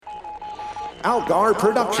Algar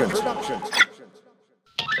Productions.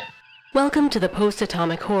 Welcome to the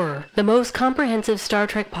Post-Atomic Horror, the most comprehensive Star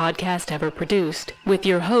Trek podcast ever produced, with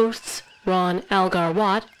your hosts, Ron Algar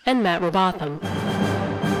Watt and Matt Robotham.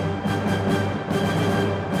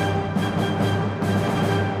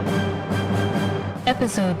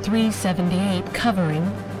 Episode 378 covering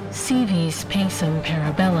Vis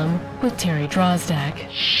Pacem Bellum with Terry Drozdak.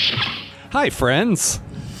 Hi, friends.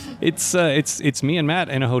 It's me and Matt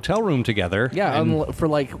in a hotel room together. Yeah, for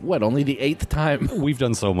only the 8th time? We've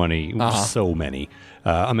done so many.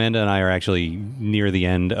 Amanda and I are actually near the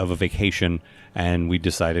end of a vacation, and we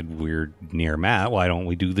decided we're near Matt. Why don't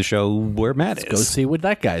we do the show where Matt is? Go see what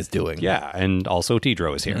that guy's doing. Yeah, and also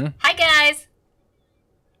Tidro is here. Mm-hmm. Hi, guys.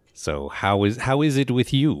 So how is it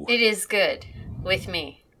with you? It is good with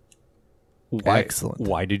me. Excellent.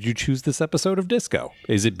 Why did you choose this episode of Disco?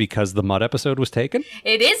 Is it because the Mud episode was taken?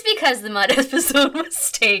 It is because the Mud episode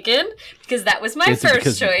was taken, because that was my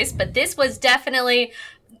first choice, but this was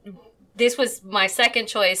my second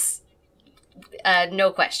choice,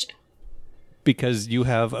 no question. Because you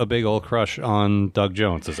have a big old crush on Doug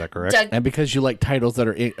Jones, is that correct? And because you like titles that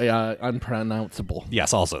are unpronounceable.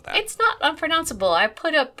 Yes, also that. It's not unpronounceable. I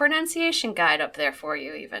put a pronunciation guide up there for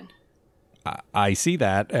you, even. I see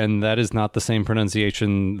that, and that is not the same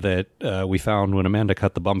pronunciation that we found when Amanda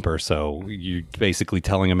cut the bumper, so you're basically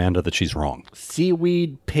telling Amanda that she's wrong.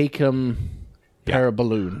 Seaweed Pacem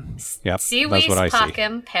Paraballoon. Yep, Seaweed that's what I see.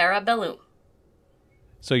 Pacem Paraballoon.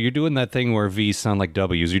 So you're doing that thing where V's sound like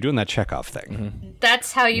W's. You're doing that Chekhov thing. Mm-hmm.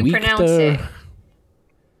 That's how you pronounce it.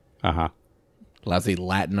 Uh-huh. Lousy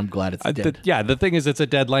Latin, I'm glad it's dead. The thing is, it's a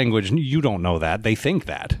dead language. You don't know that. They think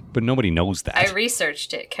that, but nobody knows that. I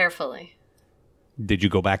researched it carefully. Did you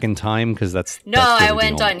go back in time? Because that's I really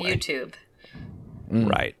went the on only way. YouTube.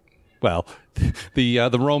 Right. Well,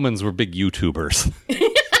 the Romans were big YouTubers.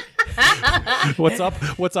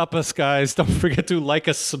 What's up, us guys? Don't forget to like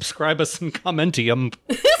us, subscribe us, and commentium.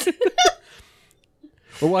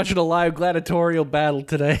 We're watching a live gladiatorial battle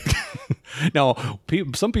today. Now,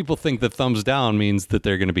 some people think that thumbs down means that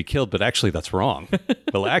they're going to be killed, but actually that's wrong.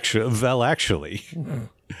 Well, actually.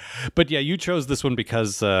 But yeah, you chose this one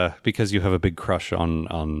because you have a big crush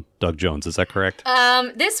on Doug Jones. Is that correct?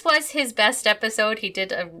 This was his best episode. He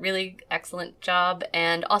did a really excellent job,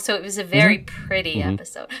 and also it was a very pretty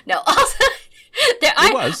episode. No, also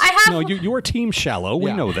it was. You were team shallow.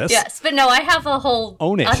 We know this. Yes, but no, I have a whole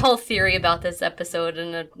Own it. a whole theory about this episode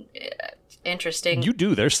and interesting. You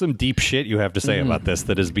do. There's some deep shit you have to say about this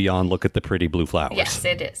that is beyond look at the pretty blue flowers. Yes,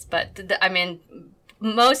 it is. But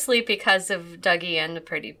mostly because of Dougie and the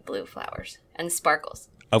pretty blue flowers and sparkles.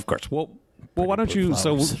 Of course. Well, why don't you,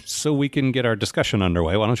 so we can get our discussion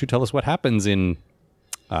underway, why don't you tell us what happens in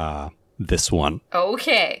this one?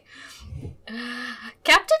 Okay.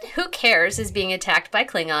 Captain Who Cares is being attacked by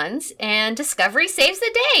Klingons, and Discovery saves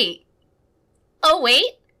the day. Oh,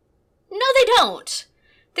 wait. No, they don't.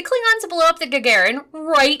 The Klingons blow up the Gagarin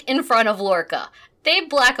right in front of Lorca. They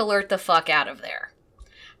black alert the fuck out of there.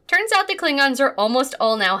 Turns out the Klingons are almost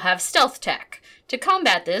all now have stealth tech. To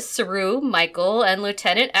combat this, Saru, Michael, and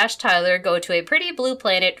Lieutenant Ash Tyler go to a pretty blue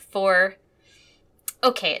planet for...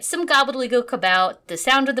 it's some gobbledygook about the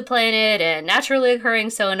sound of the planet and naturally occurring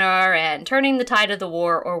sonar and turning the tide of the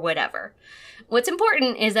war or whatever. What's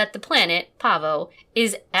important is that the planet, Pavo,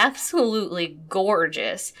 is absolutely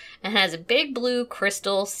gorgeous and has a big blue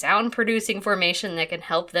crystal sound-producing formation that can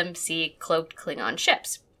help them see cloaked Klingon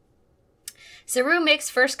ships. Saru makes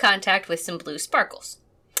first contact with some blue sparkles.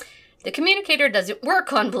 The communicator doesn't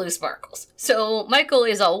work on blue sparkles, so Michael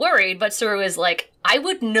is all worried, but Saru is like, I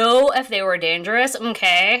would know if they were dangerous,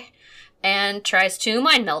 okay? And tries to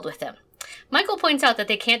mind meld with them. Michael points out that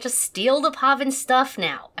they can't just steal the Pavin stuff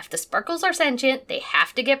now. If the sparkles are sentient, they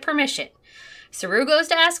have to get permission. Saru goes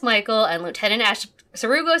to ask Michael, and Michael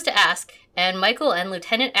and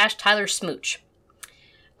Lieutenant Ash Tyler smooch.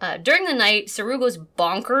 During the night, Saru goes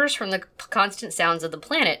bonkers from the constant sounds of the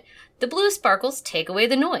planet. The blue sparkles take away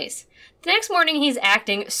the noise. The next morning, he's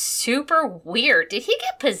acting super weird. Did he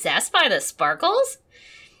get possessed by the sparkles?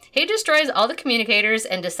 He destroys all the communicators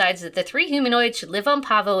and decides that the 3 humanoids should live on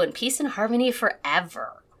Pavo in peace and harmony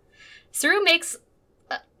forever. Saru makes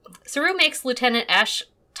Lieutenant Ash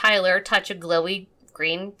Tyler touch a glowy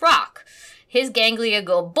green rock. His ganglia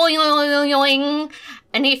go boing,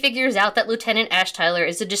 and he figures out that Lieutenant Ash Tyler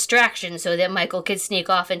is a distraction so that Michael can sneak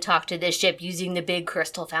off and talk to the ship using the big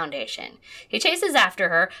crystal foundation. He chases after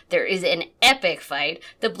her. There is an epic fight.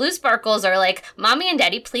 The blue sparkles are like, Mommy and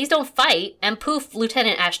Daddy, please don't fight, and poof,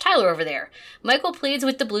 Lieutenant Ash Tyler over there. Michael pleads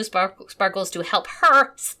with the blue sparkles to help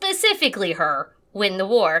her, specifically her, win the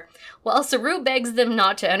war, while Saru begs them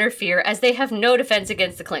not to interfere as they have no defense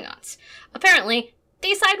against the Klingons. Apparently,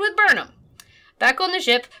 they side with Burnham. Back on the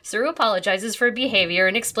ship, Saru apologizes for behavior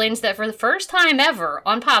and explains that for the first time ever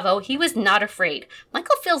on Pavo, he was not afraid.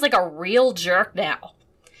 Michael feels like a real jerk now.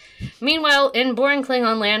 Meanwhile, in boring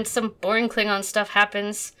Klingon land, some boring Klingon stuff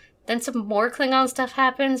happens. Then some more Klingon stuff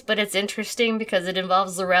happens, but it's interesting because it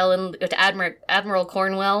involves L'Rell and Admiral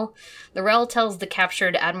Cornwell. L'Rell tells the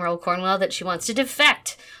captured Admiral Cornwell that she wants to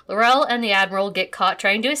defect. L'Rell and the Admiral get caught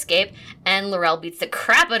trying to escape, and L'Rell beats the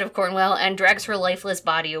crap out of Cornwell and drags her lifeless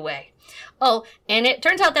body away. Oh, and it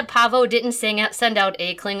turns out that Pavo didn't send out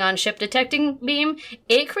a Klingon ship detecting beam.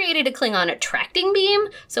 It created a Klingon attracting beam,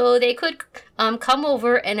 so they could come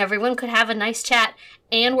over and everyone could have a nice chat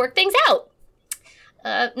and work things out.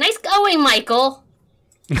 Nice going, Michael.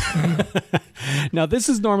 Now, this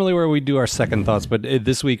is normally where we do our second thoughts, but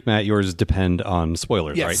this week, Matt, yours depend on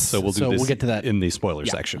spoilers, Yes. right? So we'll get to that in the spoiler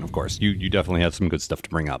section, of course. You definitely have some good stuff to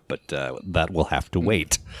bring up, but that will have to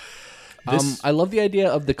wait. I love the idea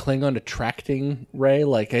of the Klingon attracting Ray.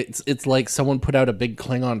 Like it's like someone put out a big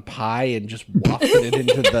Klingon pie and just wafted it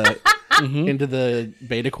into the into the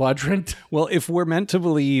Beta Quadrant. Well, if we're meant to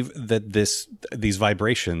believe that these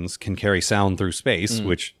vibrations can carry sound through space,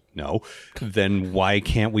 which no, then why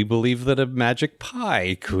can't we believe that a magic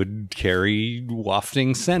pie could carry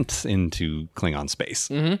wafting scent into Klingon space?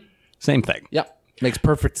 Same thing. Yep, makes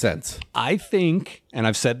perfect sense. I think, and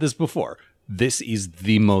I've said this before, this is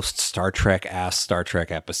the most Star Trek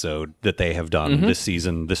episode that they have done this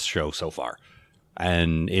season, this show so far.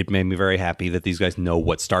 And it made me very happy that these guys know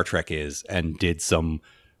what Star Trek is and did some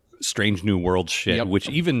Strange New World shit, which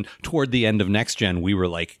even toward the end of Next Gen, we were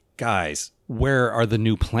like, guys, where are the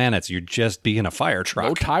new planets? You're just being a fire truck.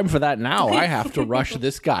 No time for that now. I have to rush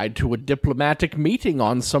this guy to a diplomatic meeting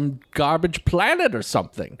on some garbage planet or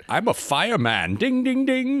something. I'm a fireman. Ding, ding,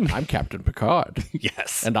 ding. I'm Captain Picard.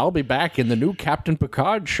 Yes. And I'll be back in the new Captain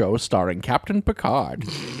Picard show starring Captain Picard.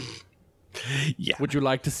 Yeah. Would you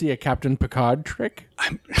like to see a Captain Picard trick?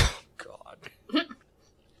 Oh, God.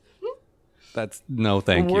 That's no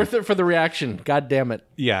thank you. Worth it for the reaction. God damn it.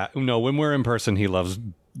 Yeah. No, when we're in person, he loves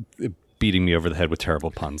beating me over the head with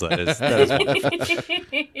terrible puns. That is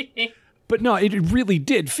wonderful. But no, it really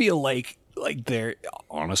did feel like they're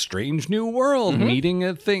on a strange new world meeting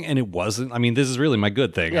a thing. And it wasn't. I mean, this is really my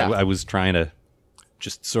good thing. Yeah. I was trying to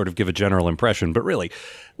just sort of give a general impression. But really,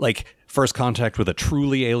 like, first contact with a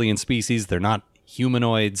truly alien species. They're not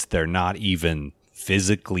humanoids. They're not even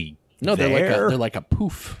physically No, there. they're like a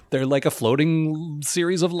poof. They're like a floating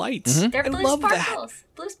series of lights. They're I blue love sparkles.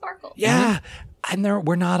 that. Blue sparkles. Yeah. And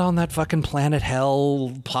we're not on that fucking planet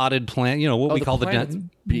hell, potted planet, you know, what we call the...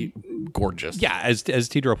 Be gorgeous. Yeah, as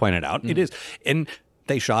Tidro pointed out, it is. And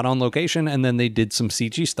they shot on location, and then they did some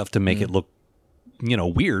CG stuff to make it look, you know,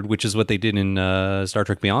 weird, which is what they did in Star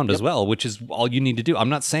Trek Beyond as well, which is all you need to do. I'm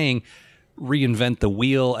not saying reinvent the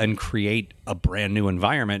wheel and create a brand new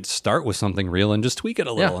environment. Start with something real and just tweak it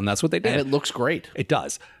a little, and that's what they did. And it looks great. It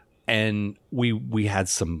does. And we had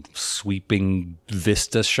some sweeping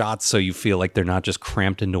vista shots, so you feel like they're not just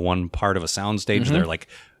cramped into one part of a soundstage. They're like,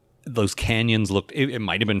 those canyons looked, it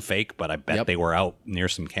might have been fake, but I bet they were out near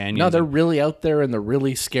some canyons. No, they're really out there in the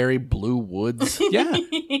really scary blue woods. Yeah.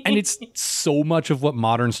 And it's so much of what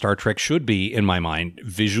modern Star Trek should be, in my mind,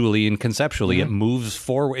 visually and conceptually. It moves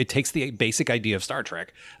forward. It takes the basic idea of Star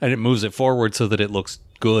Trek and it moves it forward so that it looks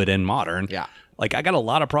good and modern. Yeah. Like, I got a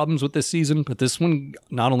lot of problems with this season, but this one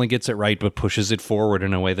not only gets it right, but pushes it forward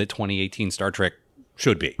in a way that 2018 Star Trek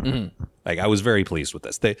should be. Like, I was very pleased with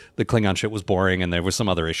this. The Klingon shit was boring, and there were some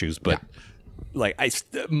other issues, but like,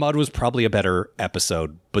 Mud was probably a better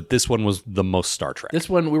episode, but this one was the most Star Trek. This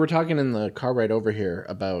one, we were talking in the car ride over here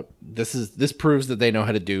about this proves that they know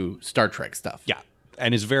how to do Star Trek stuff. Yeah,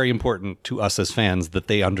 and it's very important to us as fans that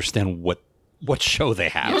they understand what show they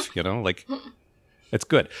have. You know, like, it's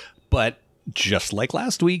good, but just like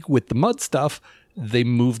last week with the Mud stuff, they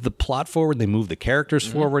moved the plot forward, they moved the characters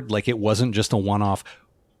forward. Like, it wasn't just a one-off.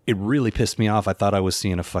 It really pissed me off. I thought I was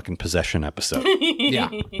seeing a fucking Possession episode. Yeah.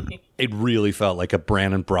 It really felt like a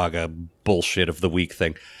Brannon Braga bullshit of the week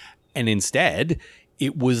thing. And instead,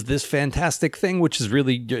 it was this fantastic thing, which is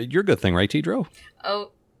really your good thing, right, Tidro? Oh,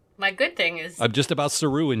 my good thing is... Just about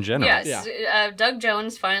Saru in general. Yes, Doug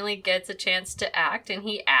Jones finally gets a chance to act, and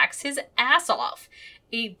he acts his ass off.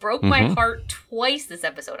 He broke my heart twice this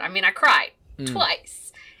episode. I mean, I cried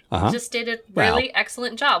twice. He just did a really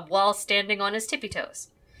excellent job while standing on his tippy toes.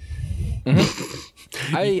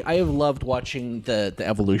 I have loved watching the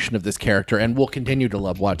evolution of this character, and will continue to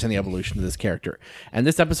love watching the evolution of this character. And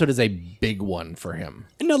this episode is a big one for him.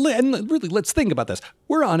 No, and really, let's think about this.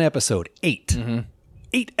 We're on episode 8. Mm-hmm.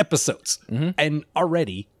 8 episodes. And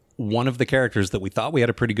already, one of the characters that we thought we had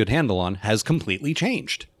a pretty good handle on has completely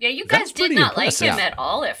changed. Yeah, you guys That's did pretty not impressive. like him at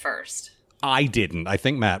all at first. I didn't. I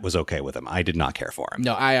think Matt was okay with him. I did not care for him.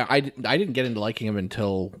 No, I didn't get into liking him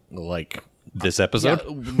until like This episode?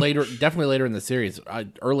 later, definitely later in the series.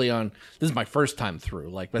 Early on, this is my first time through.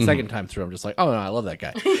 Like my second time through, I'm just like, oh no, I love that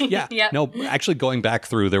guy. Yeah. Yep. No, actually going back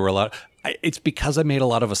through, there were a lot. It's because I made a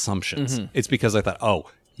lot of assumptions. It's because I thought, oh,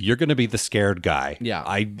 you're going to be the scared guy. Yeah.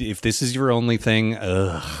 If this is your only thing,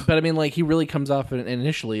 ugh. But I mean, like he really comes off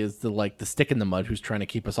initially as the stick in the mud who's trying to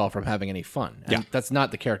keep us all from having any fun. And that's not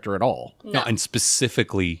the character at all. No, and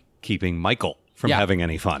specifically keeping Michael from Yeah. having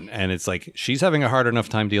any fun. And it's like, she's having a hard enough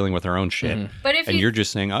time dealing with her own shit. But if And you're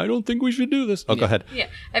just saying, I don't think we should do this. Oh, go ahead. Yeah,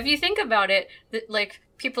 if you think about it, like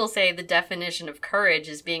people say the definition of courage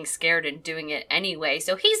is being scared and doing it anyway.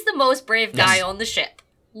 So he's the most brave guy on the ship,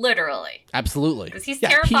 literally, Absolutely. because he's Yeah,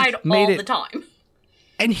 he terrified made all it- the time.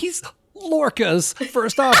 And he's Lorca's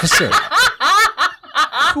first officer.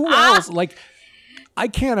 Who else? Like, I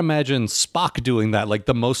can't imagine Spock doing that. Like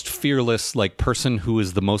the most fearless, like person who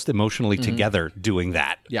is the most emotionally together doing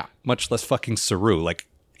that. Yeah. Much less fucking Saru. Like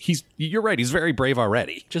you're right. He's very brave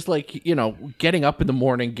already. Just like, getting up in the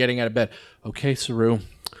morning, getting out of bed. Okay, Saru,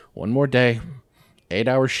 one more day,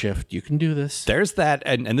 8-hour shift. You can do this. There's that,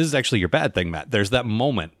 and this is actually your bad thing, Matt. There's that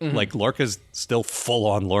moment, like Lorca's still full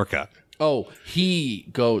on Lorca. Oh, he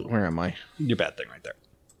goes. Where am I? Your bad thing right there.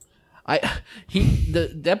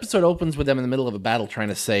 The episode opens with them in the middle of a battle trying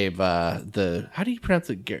to save the. How do you pronounce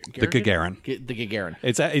it? The Gagarin. The Gagarin.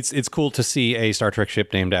 It's cool to see a Star Trek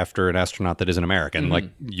ship named after an astronaut that is an American, like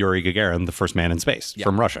Yuri Gagarin, the first man in space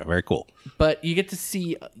from Russia. Very cool. But you get to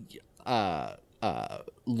see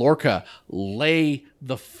Lorca lay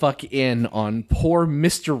the fuck in on poor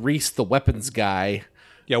Mr. Reese, the weapons guy.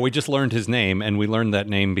 Yeah, we just learned his name, and we learned that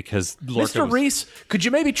name because Lorca Mr. Reese, could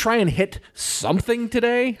you maybe try and hit something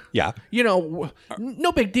today? Yeah.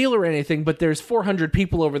 No big deal or anything, but there's 400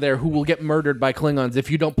 people over there who will get murdered by Klingons if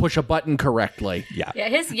you don't push a button correctly. Yeah. Yeah,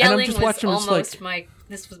 his I'm yelling just was watching him, it's almost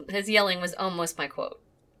like- his yelling was almost my quote.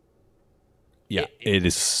 Yeah, it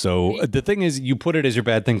is so. The thing is, you put it as your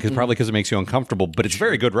bad thing probably because it makes you uncomfortable, but it's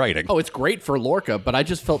very good writing. Oh, it's great for Lorca, but I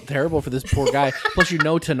just felt terrible for this poor guy. Plus,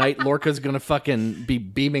 tonight Lorca's gonna fucking be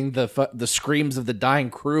beaming the screams of the dying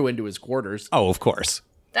crew into his quarters. Oh, of course.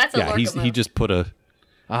 That's a Yeah, Lorca move. he just put a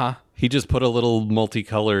he just put a little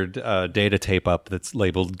multicolored data tape up that's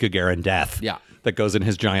labeled Gagarin Death. Yeah. That goes in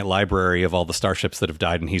his giant library of all the starships that have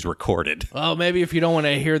died, and he's recorded. Well, maybe if you don't want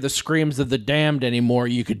to hear the screams of the damned anymore,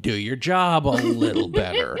 you could do your job a little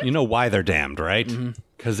better. You know why they're damned, right?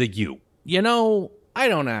 Because of you. I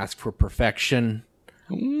don't ask for perfection.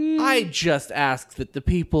 I just ask that the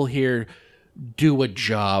people here do a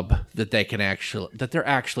job that they're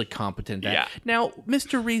actually competent at. Yeah. Now,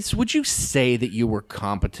 Mr. Reese, would you say that you were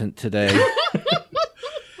competent today?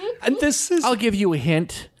 And this is... I'll give you a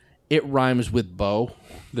hint. It rhymes with bow.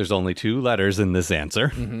 There's only 2 letters in this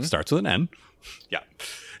answer. Starts with an N. Yeah.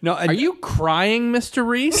 No, Are you crying, Mr.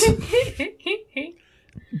 Reese?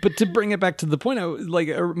 But to bring it back to the point,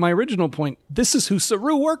 my original point, this is who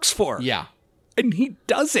Saru works for. Yeah. And he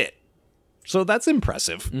does it. So that's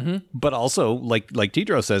impressive. But also, like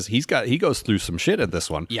Tidro says, he goes through some shit in this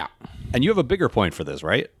one. Yeah. And you have a bigger point for this,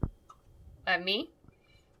 right? Me?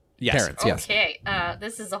 Yes. Parents, yes. Okay,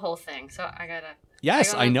 this is a whole thing, so I gotta...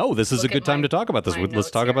 Yes, I know. This is a look good at time my- to talk about this. my Let's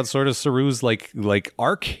notes talk here. about sort of Saru's like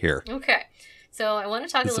arc here. Okay, so I want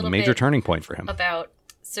to talk It's a a little major bit turning point for him. about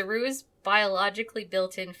Saru's biologically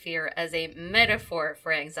built-in fear as a metaphor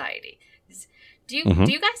for anxiety. Do you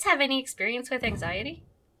guys have any experience with anxiety?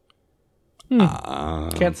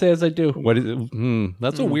 Can't say as I do. What is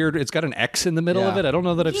that's a weird. It's got an X in the middle of Yeah. it. I don't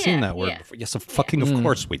know that I've seen Yeah, that word yeah. before. Yes, fucking of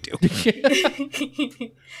course we do.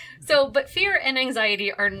 So, but fear and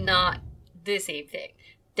anxiety are not the same thing.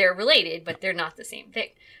 They're related, but they're not the same thing.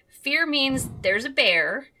 Fear means there's a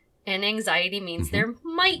bear, and anxiety means there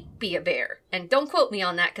might be a bear. And don't quote me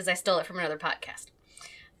on that because I stole it from another podcast.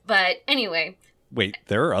 But anyway, Wait,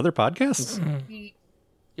 there are other podcasts?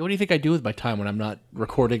 What do you think I do with my time when I'm not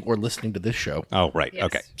recording or listening to this show? Oh, right. Yes.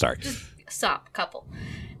 Okay, sorry. just stop, couple.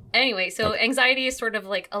 Anyway, so anxiety is sort of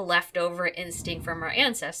like a leftover instinct from our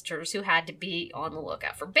ancestors who had to be on the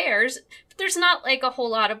lookout for bears. But there's not like a whole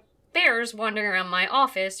lot of bears wandering around my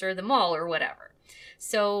office or the mall or whatever.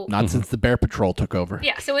 So Not since the Bear Patrol took over.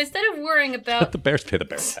 yeah, so instead of worrying about The bears pay the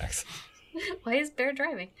bear tax. why is bear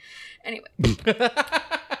driving? Anyway.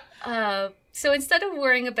 So instead of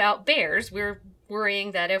worrying about bears, we're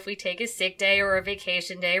worrying that if we take a sick day or a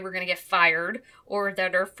vacation day, we're going to get fired, or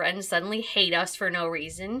that our friends suddenly hate us for no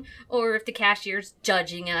reason, or if the cashier's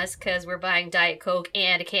judging us because we're buying Diet Coke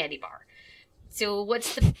and a candy bar. So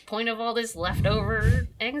what's the point of all this leftover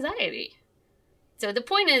anxiety? So the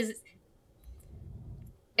point is,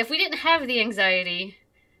 if we didn't have the anxiety,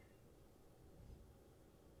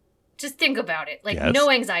 just think about it. Like, Yes. no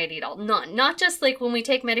anxiety at all. None. Not just like when we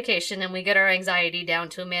take medication and we get our anxiety down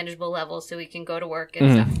to a manageable level so we can go to work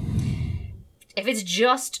and stuff. If it's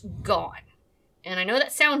just gone. And I know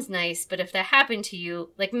that sounds nice, but if that happened to you,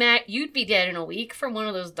 like Matt, you'd be dead in a week from one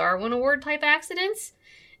of those Darwin Award type accidents.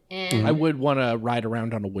 And I would want to ride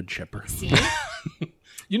around on a wood chipper. see?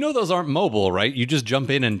 You know those aren't mobile, right? You just jump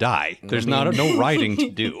in and die. There's no riding to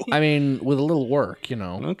do. I mean, with a little work, you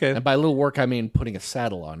know. Okay. And by little work, I mean putting a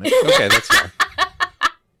saddle on it. Okay, that's fair.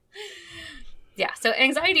 Yeah, so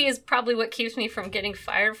anxiety is probably what keeps me from getting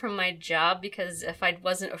fired from my job, because if I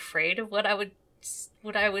wasn't afraid of what I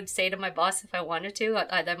would say to my boss if I wanted to,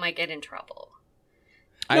 I might get in trouble.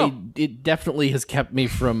 It definitely has kept me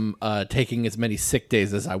from taking as many sick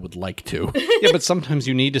days as I would like to. Yeah, but sometimes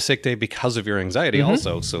you need a sick day because of your anxiety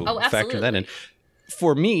also, so factor that in.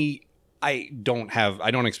 For me, I don't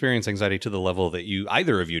experience anxiety to the level that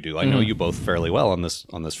either of you do. I know you both fairly well on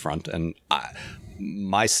this front, and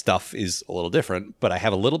my stuff is a little different, but I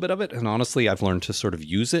have a little bit of it, and honestly, I've learned to sort of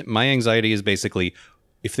use it. My anxiety is basically,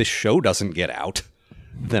 if this show doesn't get out,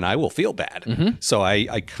 then I will feel bad. So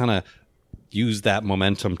I kind of use that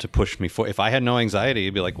momentum to push me forward. If I had no anxiety,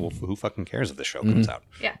 it'd be like, well, who fucking cares if the show comes out?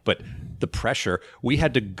 Yeah. But the pressure, we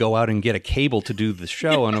had to go out and get a cable to do the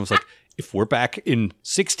show, and I was like, if we're back in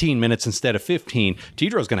 16 minutes instead of 15,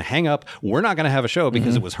 Tidro's going to hang up. We're not going to have a show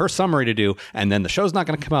because it was her summary to do, and then the show's not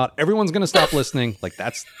going to come out. Everyone's going to stop listening. Like,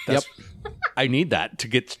 that's I need that to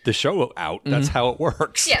get the show out. That's how it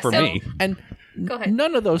works for me. And Go ahead.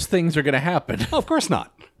 none of those things are going to happen. Oh, of course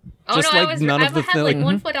not. Oh, Just no, like I was, none I of the had like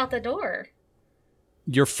one foot out the door.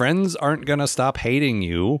 Your friends aren't going to stop hating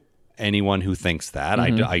you. Anyone who thinks that,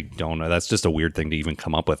 I don't know. That's just a weird thing to even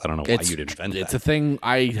come up with. I don't know why you'd invent that. It's a thing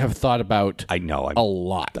I have thought about I know. a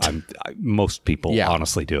lot. Most people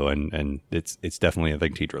honestly do, and it's definitely a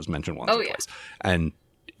thing Tidro's mentioned once or twice. And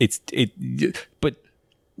but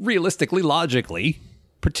realistically, logically,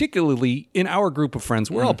 particularly in our group of friends,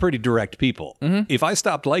 we're all pretty direct people. If I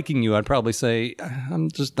stopped liking you, I'd probably say, I'm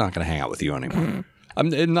just not going to hang out with you anymore. I'm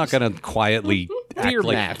not going to quietly act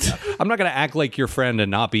like Matt. I'm not going to act like your friend and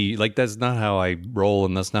not be like, that's not how I roll,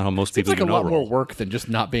 and that's not how most people It's like a you know lot roll. more work than just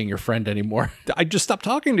not being your friend anymore. I just stopped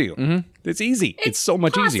talking to you. It's easy. It's so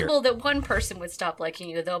much easier. It's possible that one person would stop liking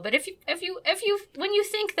you, though. But if you when you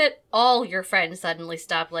think that all your friends suddenly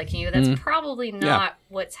stop liking you, that's probably not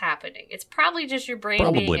what's happening. It's probably just your brain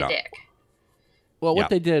Probably being not. a dick. Well,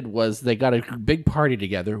 what they did was they got a big party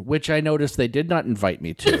together, which I noticed they did not invite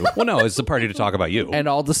me to. Well, no, it's a party to talk about you. And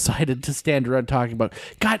all decided to stand around talking about,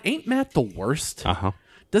 God, ain't Matt the worst? Uh-huh.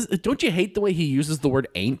 Don't you hate the way he uses the word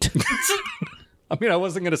ain't? I mean, I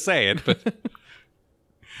wasn't going to say it, but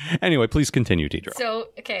anyway, please continue, Tidro.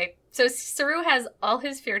 So Saru has all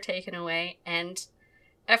his fear taken away, and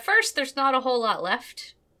at first there's not a whole lot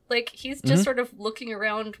left. Like, he's just sort of looking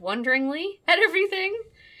around wonderingly at everything,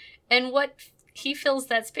 and what he fills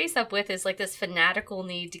that space up with is like this fanatical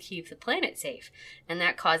need to keep the planet safe, and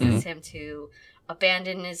that causes him to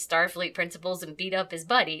abandon his Starfleet principles and beat up his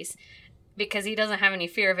buddies because he doesn't have any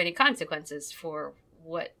fear of any consequences for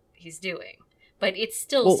what he's doing. But it's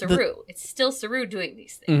still Saru. It's still Saru doing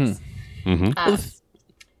these things.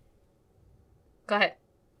 Go ahead.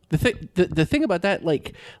 The thing about that,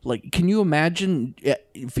 like, can you imagine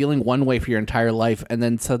feeling one way for your entire life, and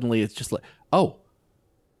then suddenly it's just like, oh,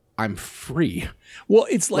 I'm free. Well,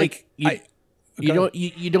 it's like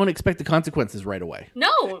you don't expect the consequences right away.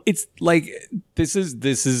 No. It's like this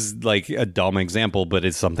is like a dumb example, but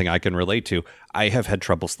it's something I can relate to. I have had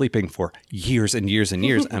trouble sleeping for years and years and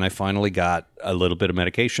years, and I finally got a little bit of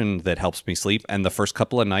medication that helps me sleep. And the first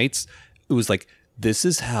couple of nights, it was like, this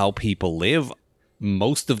is how people live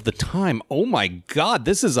most of the time. Oh my God,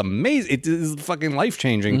 this is amazing. It is fucking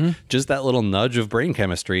life-changing. Just that little nudge of brain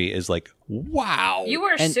chemistry is like, wow. You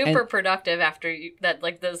were super productive after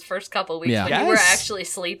those first couple weeks when you were actually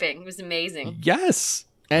sleeping. It was amazing. Yes.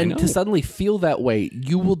 And to suddenly feel that way,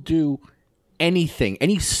 you will do anything,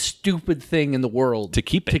 any stupid thing in the world to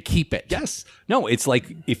keep it. To keep it. Yes. No, it's like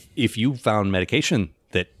if you found medication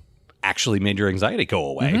that actually made your anxiety go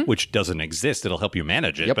away, which doesn't exist. It'll help you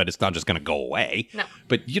manage it, but it's not just going to go away. No.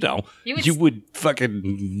 But, you would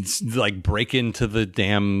fucking, like, break into the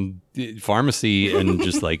damn pharmacy and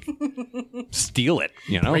just, like, steal it,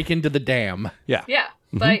 Break into the dam. Yeah. Yeah,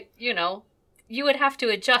 but, you would have to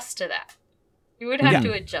adjust to that. You would have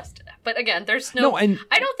to adjust to that. But again, there's no I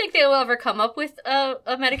don't think they will ever come up with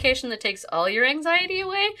a medication that takes all your anxiety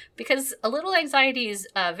away, because a little anxiety is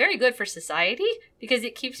very good for society, because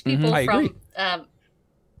it keeps people from,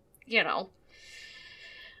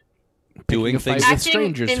 doing things with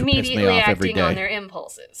strangers who piss me immediately off every acting on day. their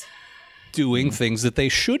impulses. Doing things that they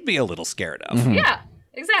should be a little scared of. Yeah,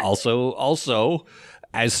 exactly. Also,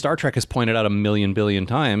 as Star Trek has pointed out a million billion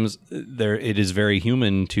times, it is very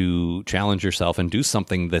human to challenge yourself and do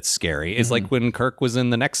something that's scary. It's like when Kirk was in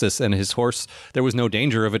the Nexus and his horse, there was no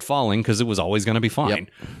danger of it falling because it was always going to be fine.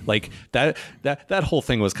 Like that whole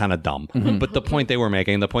thing was kind of dumb. But the point they were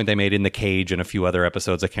making, the point they made in The Cage and a few other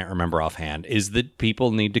episodes I can't remember offhand, is that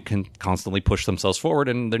people need to constantly push themselves forward,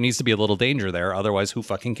 and there needs to be a little danger there. Otherwise, who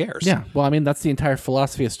fucking cares? Yeah. Well, I mean, that's the entire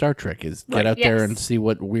philosophy of Star Trek, is get out there and see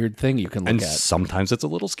what weird thing you can look and at. Sometimes it's a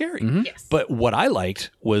little scary. Yes. But what I liked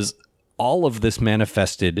was all of this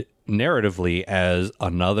manifested narratively as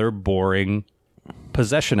another boring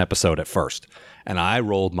possession episode at first. And I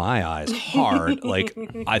rolled my eyes hard. Like,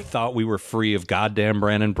 I thought we were free of goddamn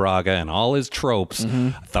Brandon Braga and all his tropes. I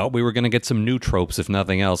thought we were going to get some new tropes, if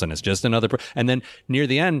nothing else. And it's just another... And then near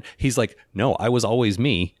the end, he's like, no, I was always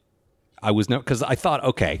me. I was no... Because I thought,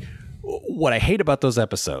 okay, what I hate about those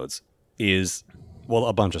episodes is, well,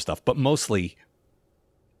 a bunch of stuff, but mostly...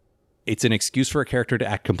 It's an excuse for a character to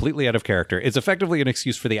act completely out of character. It's effectively an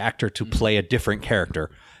excuse for the actor to play a different character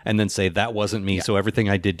and then say, that wasn't me, so everything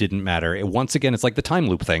I did didn't matter. Once again, it's like the time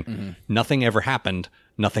loop thing. Nothing ever happened.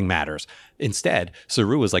 Nothing matters. Instead,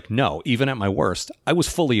 Saru was like, no, even at my worst, I was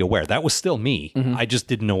fully aware. That was still me. I just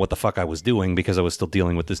didn't know what the fuck I was doing because I was still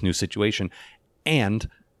dealing with this new situation. And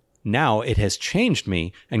now it has changed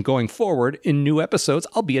me. And going forward in new episodes,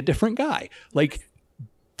 I'll be a different guy. Like...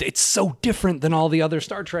 It's so different than all the other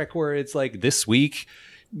Star Trek where it's like this week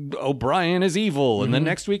O'Brien is evil and then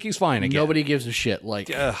next week he's fine again. Nobody gives a shit.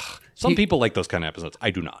 Like some people like those kind of episodes. I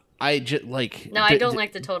do not. I just like I don't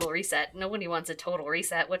like the total reset. Nobody wants a total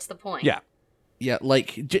reset. What's the point? Yeah,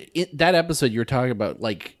 like that episode you were talking about,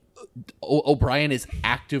 like O'Brien is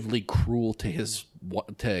actively cruel to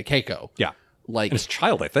to Keiko. Yeah, like and his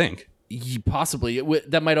child, I think. Possibly.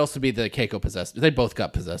 That might also be the Keiko possessed. They both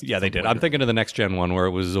got possessed. Yeah, they did. I'm thinking of the Next Gen one where it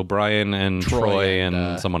was O'Brien and Troy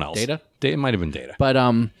and someone else. Data? It might have been Data. But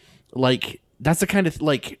like that's the kind of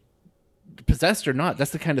like possessed or not,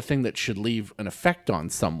 that's the kind of thing that should leave an effect on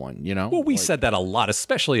someone. Well, we said that a lot,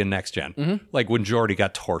 especially in Next Gen. Like when Geordi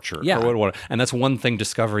got tortured. Yeah. And that's one thing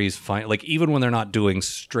Discovery's fine. Like even when they're not doing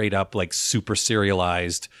straight up like super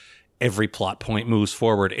serialized, every plot point moves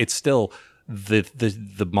forward. It's still.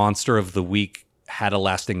 The monster of the week had a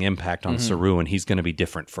lasting impact on Saru, and he's going to be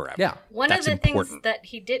different forever. Yeah, one of the things that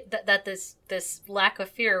he did that this lack of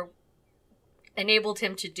fear enabled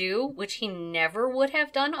him to do, which he never would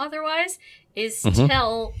have done otherwise, is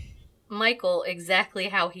tell Michael exactly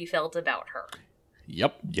how he felt about her.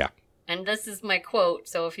 Yep. Yeah. And this is my quote.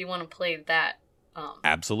 So if you want to play that,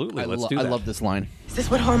 absolutely, let's do that. I love this line. Is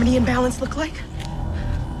this what harmony and balance look like?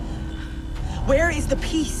 Where is the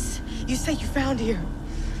peace you say you found here?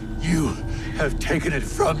 You have taken it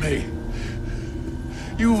from me.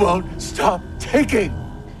 You won't stop taking.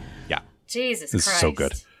 Yeah. Jesus This Christ. is so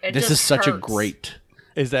good. This is such a great...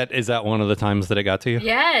 Is that one of the times that it got to you?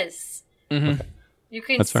 Yes. Okay. You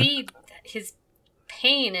can That's fair. see his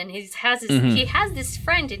pain, and he has this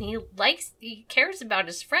friend, and he cares about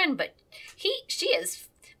his friend, but she has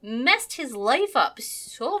messed his life up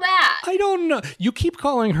so bad. I don't know. You keep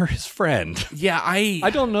calling her his friend. Yeah, I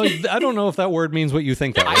don't know. I don't know if that word means what you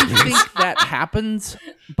think that word I means. think that happens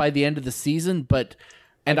by the end of the season, but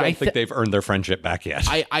I don't think they've earned their friendship back yet.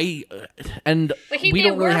 But we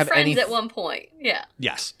don't really have friends any at one point. Yeah.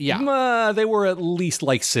 Yes. Yeah. They were at least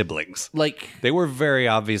like siblings. Like they were very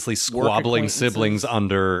obviously squabbling siblings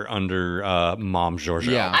under Mom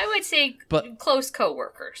Giorgio. Yeah. I would say close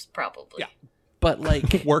co-workers, probably. Yeah. But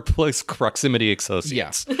like workplace proximity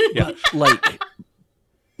associates. Yeah.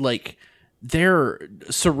 like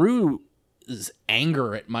Saru's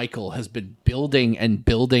anger at Michael has been building and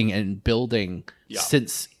building and building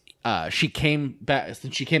since she came back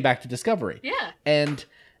to Discovery. Yeah. And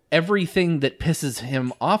everything that pisses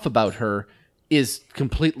him off about her is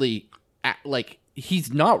completely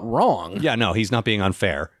he's not wrong. Yeah, no, he's not being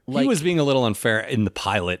unfair. He was being a little unfair in the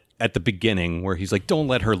pilot at the beginning where he's like, don't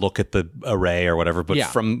let her look at the array or whatever. But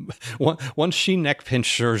from once she neck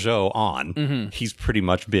pinched Sergio on, he's pretty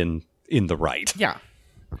much been in the right. Yeah.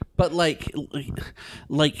 But like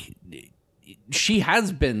she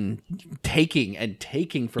has been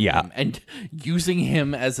taking from him and using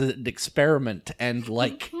him as an experiment and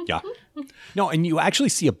like... Yeah. No, and you actually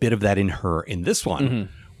see a bit of that in her in this one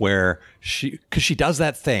where because she does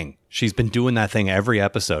that thing. She's been doing that thing every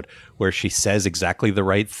episode where she says exactly the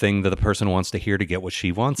right thing that the person wants to hear to get what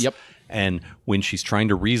she wants. Yep. And when she's trying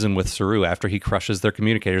to reason with Saru after he crushes their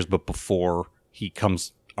communicators, but before he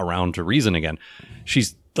comes around to reason again,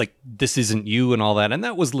 she's like, this isn't you and all that. And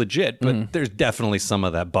that was legit, but there's definitely some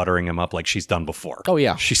of that buttering him up like she's done before. Oh,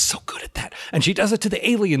 yeah. She's so good at that. And she does it to the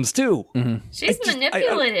aliens, too. She's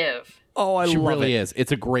manipulative. She really is.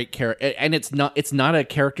 It's a great character. And it's not a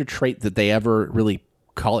character trait that they ever really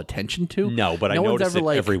call attention to. No, but I notice it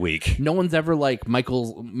every week. No one's ever like,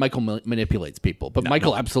 Michael manipulates people. But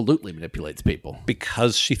Michael absolutely manipulates people.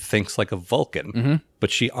 Because she thinks like a Vulcan,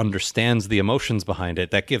 but she understands the emotions behind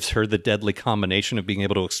it. That gives her the deadly combination of being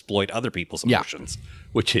able to exploit other people's emotions,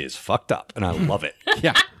 which is fucked up, and I love it.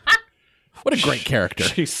 Yeah. What a great character.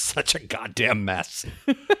 She's such a goddamn mess.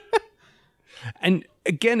 And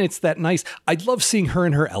again, it's that nice... I love seeing her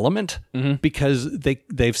in her element because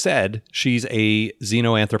they've said she's a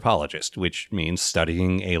xenoanthropologist, which means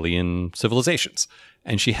studying alien civilizations.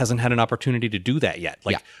 And she hasn't had an opportunity to do that yet.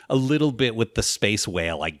 Like a little bit with the space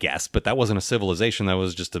whale, I guess, but that wasn't a civilization. That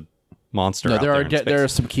was just a monster. No, out there in space. there are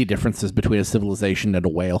some key differences between a civilization and a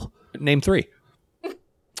whale. Name 3.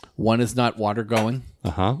 One is not water going.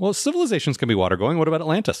 Well, civilizations can be water going. What about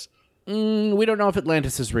Atlantis? We don't know if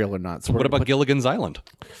Atlantis is real or not. So what about Gilligan's Island?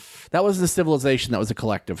 That was the civilization. That was a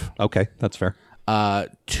collective. Okay, that's fair.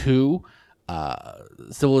 2,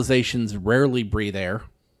 civilizations rarely breathe air.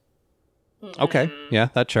 Okay, yeah,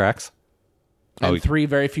 that tracks. And 3,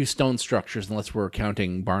 very few stone structures, unless we're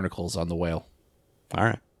counting barnacles on the whale. All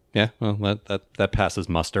right. Yeah, well, that passes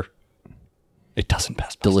muster. It doesn't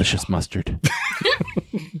pass muster. Delicious mustard.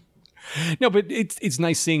 No, but it's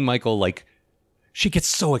nice seeing Michael, like, she gets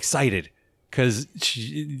so excited because,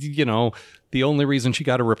 the only reason she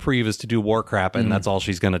got a reprieve is to do war crap, and that's all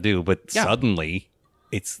she's going to do. But suddenly,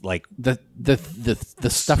 it's like... The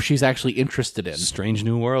stuff she's actually interested in. Strange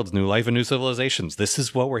new worlds, new life, and new civilizations. This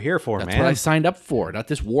is what we're here for, man. That's what I signed up for, not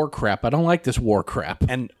this war crap. I don't like this war crap.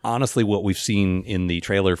 And honestly, what we've seen in the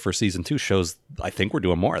trailer for season 2 shows, I think we're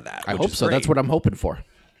doing more of that. I hope so. Great. That's what I'm hoping for.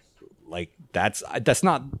 Like, that's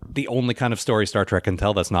not the only kind of story Star Trek can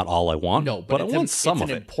tell. That's not all I want. No, but I want some of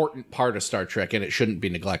it. It's an important part of Star Trek, and it shouldn't be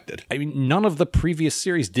neglected. I mean, none of the previous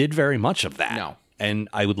series did very much of that. No. And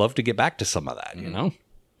I would love to get back to some of that, you know?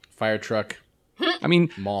 Fire truck. I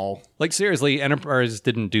mean, Maul. Like, seriously, Enterprise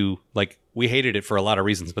didn't do, like, we hated it for a lot of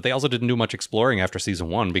reasons, but they also didn't do much exploring after season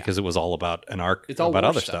 1 because it was all about an arc about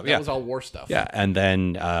other stuff. That was all war stuff. Yeah, and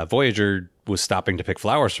then Voyager was stopping to pick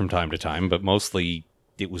flowers from time to time, but mostly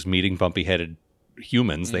it was meeting bumpy-headed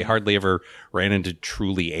humans. They hardly ever ran into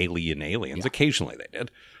truly alien aliens. Yeah. Occasionally they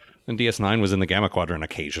did. And DS9 was in the Gamma Quadrant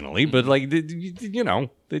occasionally, but like,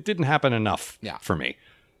 it didn't happen enough for me.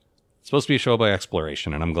 It's supposed to be a show by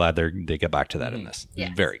exploration, and I'm glad they get back to that in this.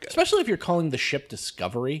 Yeah. Very good. Especially if you're calling the ship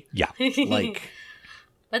Discovery. Yeah. Like...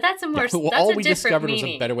 But that's a more that's all a we different discovered meaning.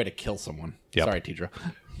 was a better way to kill someone. Yep. Sorry, Tidra.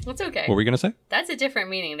 That's okay. What were we going to say? That's a different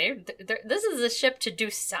meaning. This is a ship to do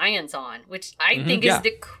science on, which I think is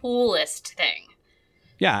the coolest thing.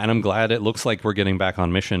 Yeah, and I'm glad it looks like we're getting back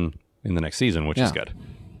on mission in the next season, which is good.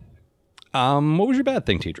 What was your bad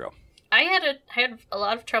thing, Tidro? I had a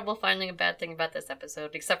lot of trouble finding a bad thing about this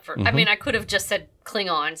episode, except for, I mean, I could have just said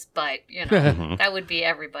Klingons, but, that would be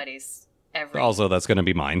everybody's. Also, that's going to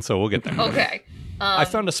be mine, so we'll get there. Okay. I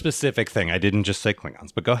found a specific thing. I didn't just say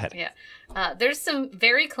Klingons, but go ahead. Yeah. There's some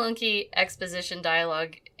very clunky exposition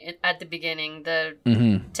dialogue at the beginning,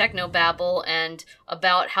 the techno-babble, and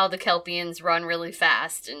about how the Kelpians run really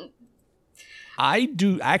fast. And I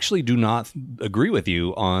do not agree with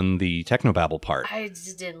you on the technobabble part. I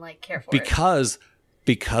just didn't care for it.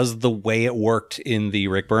 Because the way it worked in the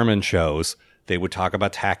Rick Berman shows, they would talk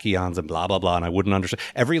about tachyons and blah, blah, blah, and I wouldn't understand.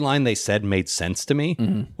 Every line they said made sense to me.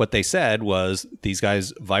 What they said was, these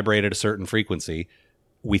guys vibrate at a certain frequency.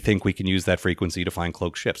 We think we can use that frequency to find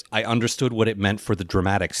cloaked ships. I understood what it meant for the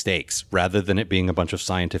dramatic stakes. Rather than it being a bunch of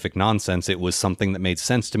scientific nonsense, it was something that made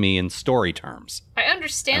sense to me in story terms. I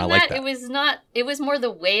understand that. It was more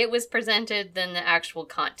the way it was presented than the actual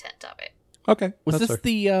content of it. Okay. Was that's this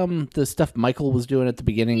fair. the stuff Michael was doing at the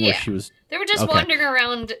beginning where Yeah. she was? They were just Okay. wandering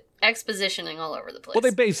around expositioning all over the place. Well,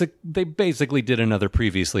 they basically did another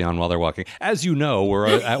previously on while they're walking. As you know, we're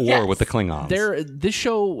at war Yes. with the Klingons. This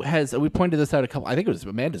show has, we pointed this out I think it was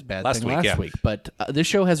Amanda's bad Last thing week, last yeah. week, but this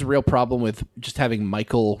show has a real problem with just having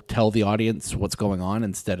Michael tell the audience what's going on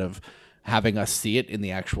instead of having us see it in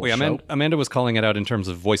the actual Wait, show. Amanda was calling it out in terms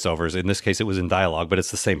of voiceovers. In this case, it was in dialogue, but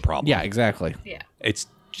it's the same problem. Yeah, exactly. yeah. It's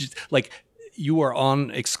just like you are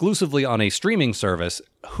on exclusively on a streaming service.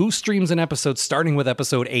 Who streams an episode starting with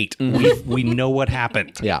episode 8? We know what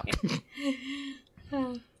happened. Yeah.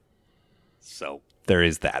 So there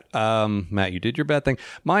is that. Matt, you did your bad thing.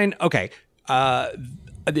 Mine, okay.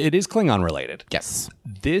 It is Klingon related. Yes.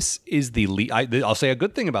 This is I'll say a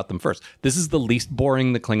good thing about them first. This is the least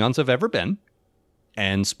boring the Klingons have ever been.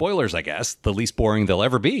 And spoilers, I guess, the least boring they'll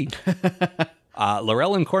ever be.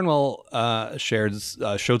 Laurel and Cornwell showed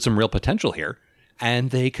some real potential here, and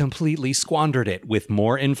they completely squandered it with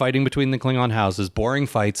more infighting between the Klingon houses, boring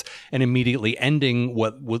fights, and immediately ending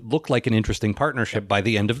what would look like an interesting partnership by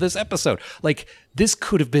the end of this episode. Like, this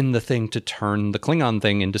could have been the thing to turn the Klingon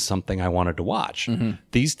thing into something I wanted to watch.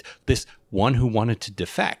 This one who wanted to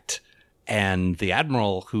defect, and the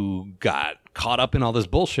Admiral who got caught up in all this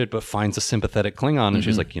bullshit but finds a sympathetic Klingon, and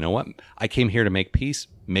she's like, you know what? I came here to make peace.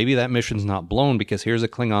 Maybe that mission's not blown because here's a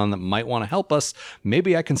Klingon that might want to help us.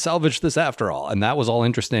 Maybe I can salvage this after all. And that was all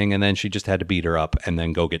interesting. And then she just had to beat her up and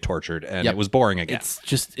then go get tortured. And it was boring again.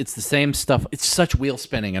 It's the same stuff. It's such wheel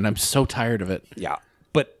spinning, and I'm so tired of it. Yeah.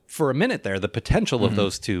 But for a minute there, the potential of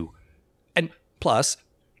those two, and plus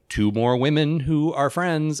 2 more women who are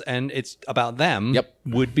friends and it's about them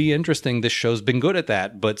would be interesting. This show's been good at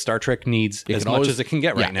that, but Star Trek needs as much as it can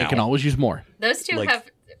get right now. It can always use more. Those two Like- have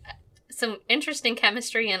some interesting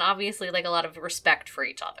chemistry and obviously like a lot of respect for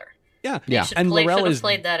each other. Yeah. Yeah. Should And should Laurel have is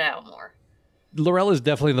played that out more. Laurel is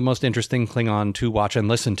definitely the most interesting Klingon to watch and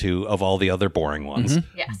listen to of all the other boring ones.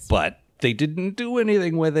 Yes. But they didn't do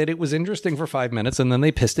anything with it. It was interesting for 5 minutes and then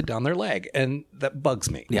they pissed it down their leg. And that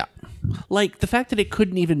bugs me. Yeah. Like the fact that it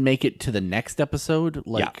couldn't even make it to the next episode.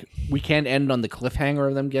 Like we can't end on the cliffhanger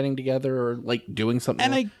of them getting together or like doing something.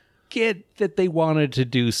 And I get that they wanted to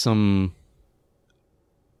do some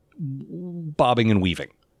bobbing and weaving.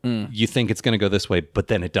 You think it's going to go this way, but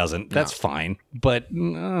then it doesn't. That's fine. But I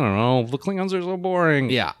don't know. The Klingons are so boring.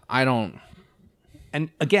 Yeah, I don't. And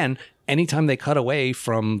again, anytime they cut away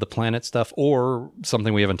from the planet stuff or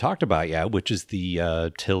something we haven't talked about yet, which is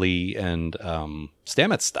the Tilly and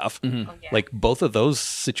Stamets stuff, like both of those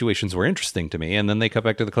situations were interesting to me. And then they cut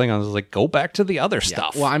back to the Klingons. I was like, go back to the other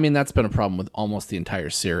stuff. Well, I mean, that's been a problem with almost the entire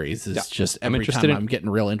series. It's just every time I'm getting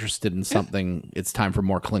real interested in something, it's time for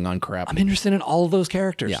more Klingon crap. I'm interested in all of those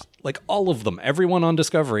characters. Yeah. Like all of them. Everyone on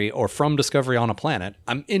Discovery or from Discovery on a planet,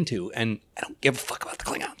 I'm into. And I don't give a fuck about the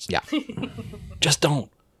Klingons. Yeah. Just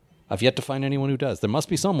don't. I've yet to find anyone who does. There must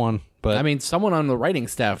be someone, but I mean, someone on the writing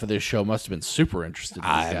staff of this show must have been super interested in these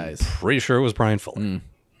I'm guys. pretty sure it was Brian Fuller.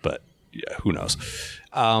 But yeah, who knows?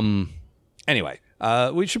 Anyway,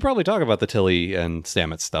 we should probably talk about the Tilly and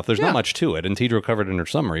Stamets stuff. There's not much to it, and Tidro covered it in her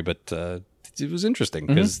summary, but it was interesting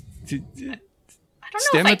because I don't know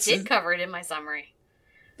if I Stamets- did cover it in my summary.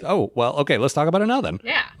 Oh, well, okay, let's talk about it now then.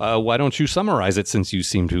 Yeah. Why don't you summarize it since you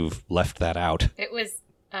seem to have left that out? It was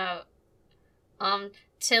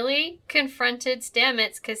Tilly confronted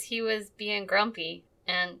Stamets because he was being grumpy,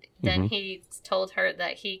 and then he told her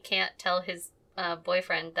that he can't tell his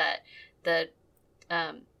boyfriend that the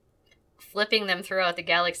flipping them throughout the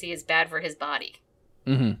galaxy is bad for his body.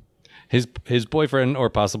 His boyfriend or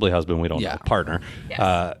possibly husband, we don't know, partner.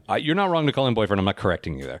 Yes. You're not wrong to call him boyfriend. I'm not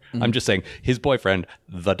correcting you there. I'm just saying his boyfriend,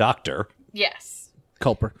 the doctor. Yes.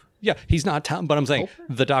 Culper. Yeah, he's not telling, but I'm saying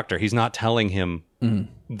the doctor, he's not telling him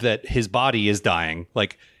that his body is dying.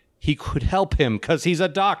 Like, he could help him because he's a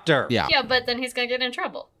doctor. Yeah. Yeah, but then he's gonna get in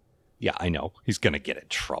trouble. Yeah, I know. He's going to get in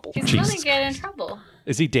trouble. He's Jesus. gonna get in trouble.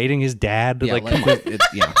 Is he dating his dad? Yeah,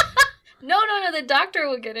 yeah. No, the doctor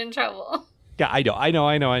will get in trouble. Yeah, I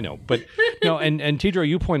know. But no, and Tidro,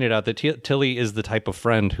 you pointed out that Tilly is the type of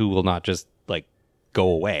friend who will not just like go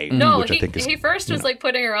away. No, which I think is, he first was like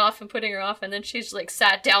putting her off, and then she's like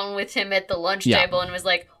sat down with him at the lunch table and was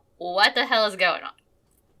like, "What the hell is going on?"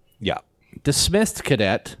 Yeah. Dismissed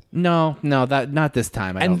cadet. No, that not this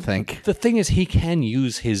time. I don't think. The thing is, he can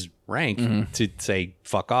use his rank to say,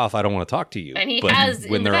 fuck off, I don't want to talk to you. And he But has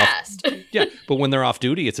in the they're past. Yeah, but when they're off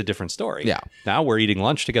duty, it's a different story. Yeah. Now we're eating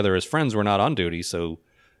lunch together as friends. We're not on duty. So,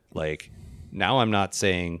 like, now I'm not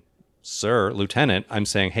saying, sir, lieutenant. I'm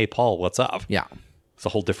saying, hey, Paul, what's up? Yeah. It's a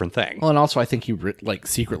whole different thing. Well, and also I think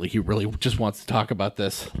secretly he really just wants to talk about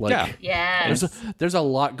this. Like, Yes. there's a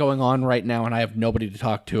lot going on right now, and I have nobody to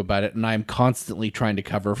talk to about it. And I'm constantly trying to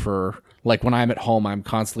cover for, like, when I'm at home, I'm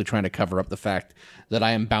constantly trying to cover up the fact that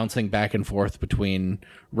I am bouncing back and forth between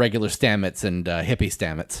regular Stamets and hippie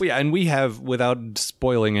Stamets. Well, yeah, and we have, without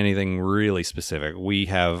spoiling anything really specific, we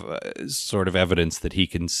have sort of evidence that he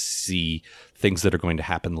can see things that are going to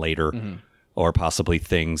happen later. Or possibly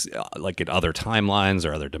things like in other timelines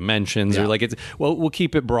or other dimensions, or like we'll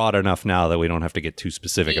keep it broad enough now that we don't have to get too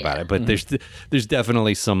specific about it. But there's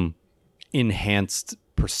definitely some enhanced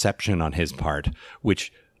perception on his part,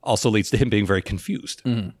 which also leads to him being very confused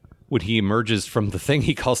when he emerges from the thing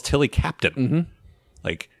he calls Tilly Captain.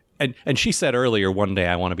 Like, and she said earlier, one day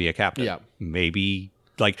I want to be a captain. Yeah, maybe.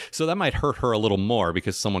 Like, so that might hurt her a little more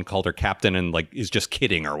because someone called her captain and like is just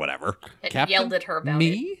kidding or whatever. Captain? Yelled at her about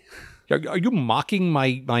it. Are you mocking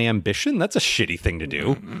my ambition? That's a shitty thing to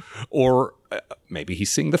do. Or maybe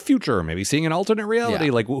he's seeing the future. Maybe seeing an alternate reality.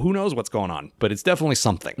 Yeah. Like, who knows what's going on? But it's definitely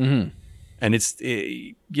something. And it's,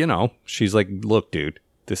 she's like, look, dude,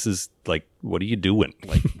 this is like, what are you doing?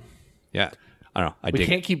 Like, yeah, I don't know. We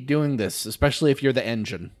can't keep doing this, especially if you're the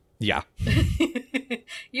engine. Yeah.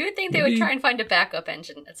 You would think they would try and find a backup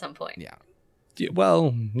engine at some point. Yeah.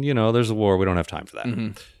 Well, there's a war. We don't have time for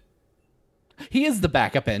that. He is the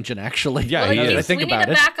backup engine, actually. Yeah, well, he is. I think we about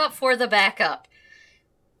need a backup for the backup.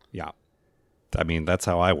 Yeah. I mean, that's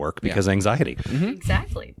how I work because anxiety.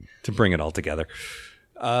 Exactly. To bring it all together.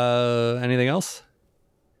 Anything else?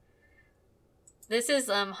 This is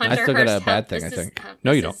Hunter I still got Hearst. a bad thing, I think.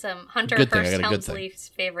 No, you This is Hunter Good thing, I Hearst got a good thing.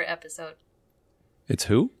 Helmsley's favorite episode. It's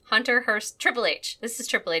who? Hunter Hearst, Triple H. This is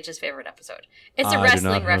Triple H's favorite episode. It's I a do not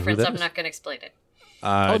wrestling know who reference. that I'm is. not going to explain it.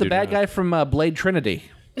 The bad guy from Blade Trinity.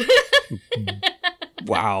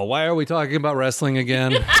 Wow, why are we talking about wrestling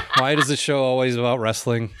again? Why does this show always about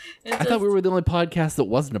wrestling? I thought we were the only podcast that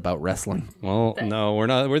wasn't about wrestling. Well, no, we're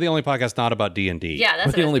not. We're the only podcast not about D&D. Yeah, that's We're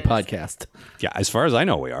what the I was only gonna podcast. Yeah, as far as I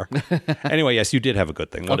know, we are. Anyway, yes, you did have a good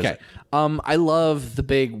thing. What is Okay. it? I love the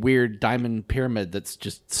big weird diamond pyramid that's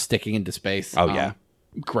just sticking into space. Oh, yeah.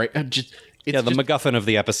 Great. It's Yeah, the just, MacGuffin of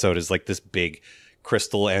the episode is like this big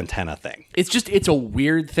crystal antenna thing. it's a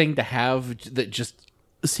weird thing to have that just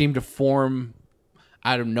seemed to form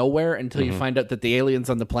out of nowhere until you find out that the aliens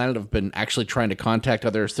on the planet have been actually trying to contact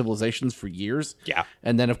other civilizations for years. Yeah.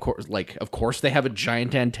 And then of course they have a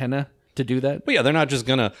giant antenna to do that. But yeah, they're not just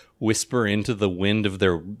going to whisper into the wind of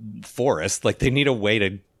their forest. Like, they need a way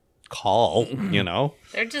to call,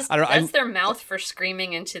 They're just, I don't- that's I'm- their mouth for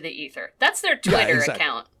screaming into the ether. That's their Twitter exactly.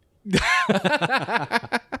 account.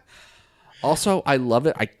 Also, I love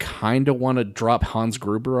it. I kind of want to drop Hans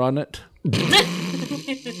Gruber on it.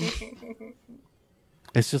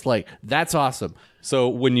 It's just like, that's awesome. So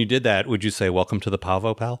when you did that, would you say, welcome to the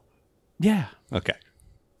Pavo, pal? Yeah. Okay.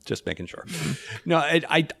 Just making sure. No,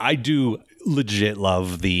 I do legit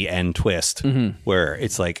love the end twist where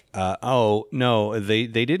it's like, oh, no, they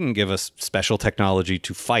didn't give us special technology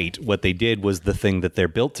to fight. What they did was the thing that they're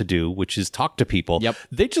built to do, which is talk to people. Yep.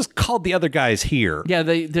 They just called the other guys here. Yeah,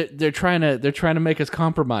 they're trying to make us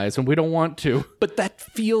compromise, and we don't want to. But that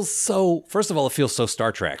feels so, first of all, it feels so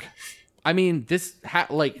Star Trek. I mean, this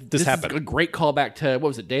happened. is a great callback to, what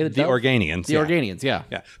was it, Day of the The Dove? Organians. The Organians, yeah.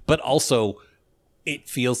 Yeah. But also, it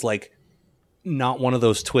feels like not one of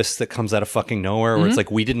those twists that comes out of fucking nowhere where it's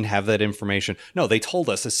like, we didn't have that information. No, they told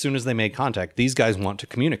us as soon as they made contact, these guys want to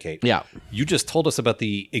communicate. Yeah. You just told us about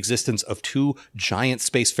the existence of two giant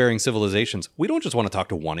spacefaring civilizations. We don't just want to talk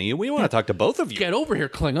to one of you. We want to talk to both of you. Get over here,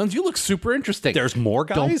 Klingons. You look super interesting. There's more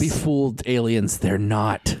guys? Don't be fooled, aliens. They're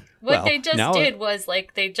not. What Well, they just now- did was,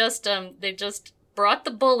 like, they just brought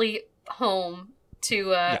the bully home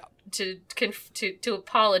to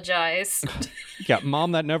apologize. Yeah,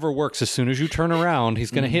 Mom, that never works. As soon as you turn around,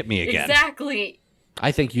 he's going to hit me again. Exactly.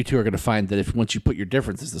 I think you two are going to find that if once you put your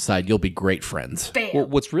differences aside, you'll be great friends. Bam. Well,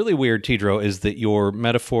 what's really weird, Tidro, is that your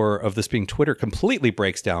metaphor of this being Twitter completely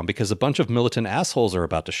breaks down because a bunch of militant assholes are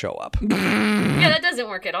about to show up. Yeah, that doesn't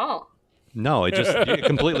work at all. No, it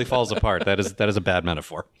completely falls apart. That is a bad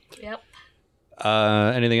metaphor. Yep.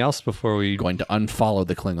 Anything else before we... Going to unfollow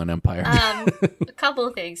the Klingon Empire. A couple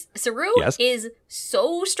of things. Saru Yes? is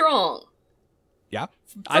so strong. Yeah.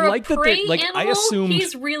 For I like a that prey they like animal, I assumed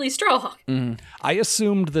he's really strong. I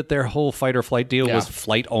assumed that their whole fight or flight deal was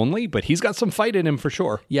flight only, but he's got some fight in him for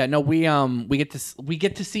sure. Yeah, no, we get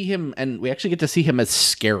to see him, and we actually get to see him as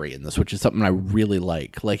scary in this, which is something I really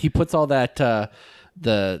like. Like, he puts all that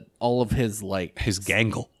all of his, like, His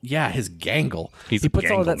gangle. yeah, his gangle. He's he a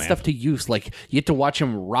puts all of gangle that man. stuff to use. Like, you get to watch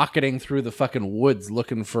him rocketing through the fucking woods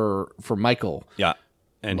looking for Michael. Yeah.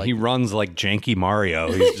 And he runs like janky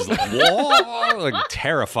Mario. He's just like, whoa, like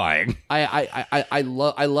terrifying. I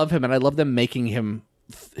love him, and I love them making him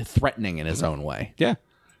threatening in his own way. Yeah.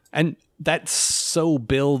 And that so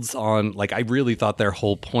builds on, like, I really thought their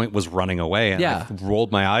whole point was running away. And I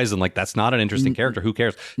rolled my eyes and, like, that's not an interesting character. Who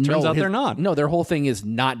cares? Turns out they're not. No, their whole thing is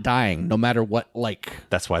not dying, no matter what, like...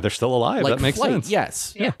 That's why they're still alive. Like that makes flight, sense.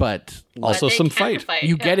 yes. Yeah. But... Also some fight.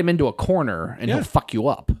 You get him into a corner, and he'll fuck you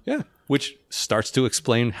up. Yeah. Which starts to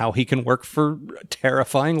explain how he can work for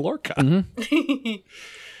terrifying Lorca.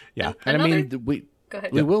 Yeah. And I mean,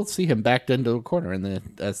 we will see him backed into a corner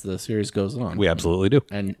as the series goes on. We absolutely do.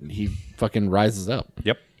 And he fucking rises up.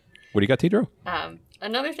 Yep. What do you got, Tidro?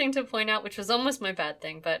 Another thing to point out, which was almost my bad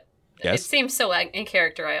thing, but Yes? it seems so in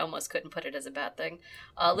character I almost couldn't put it as a bad thing.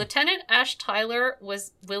 Lieutenant Ash Tyler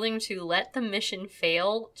was willing to let the mission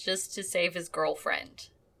fail just to save his girlfriend.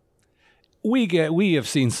 We have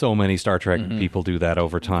seen so many Star Trek people do that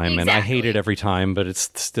over time, and I hate it every time, but it's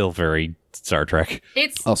still very Star Trek.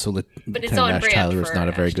 It's Also, But it's Lieutenant on Ash brand Tyler is for not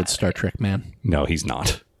a very Ash good Tyler. Star Trek man. No, he's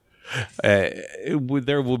not.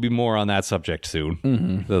 There will be more on that subject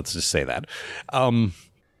soon. Let's just say that.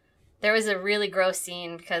 There was a really gross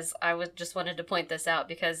scene because I just wanted to point this out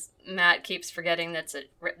because Matt keeps forgetting this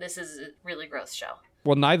is a really gross show.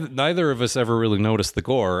 Well, neither of us ever really noticed the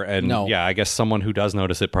gore, and No. yeah, I guess someone who does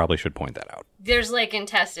notice it probably should point that out. There's like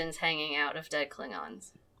intestines hanging out of dead Klingons.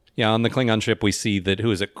 Yeah, on the Klingon ship, we see that, who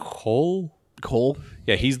is it, Cole?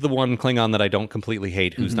 Yeah, he's the one Klingon that I don't completely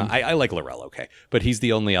hate, who's not... I like L'Rell, okay, but he's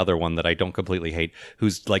the only other one that I don't completely hate,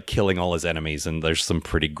 who's, like, killing all his enemies, and there's some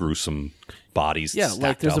pretty gruesome bodies Yeah, like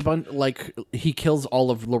stacked there's up. a bunch, like he kills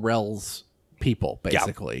all of L'Rell's people,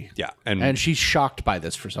 basically. Yeah, And she's shocked by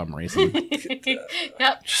this for some reason.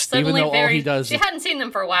 Yep. Suddenly though all he does She is- hadn't seen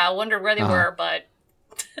them for a while, wondered where they were, but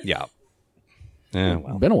yeah. Yeah,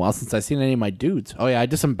 well. Been a while since I've seen any of my dudes. Oh yeah, I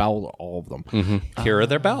disemboweled all of them. Here are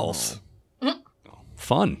their bells.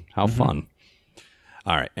 Fun. How fun.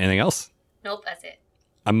 All right, anything else? nope, that's it.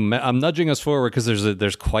 I'm nudging us forward because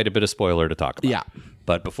there's quite a bit of spoiler to talk about. Yeah.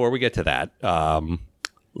 But before we get to that,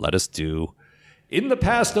 let us do In the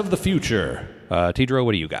Past of the Future. Tidro,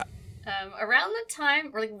 what do you got? Around the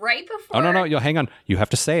time, like right before. Oh, no, hang on. You have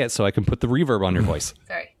to say it so I can put the reverb on your voice.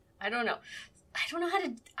 Sorry, I don't know how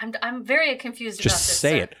to. I'm very confused about Just this.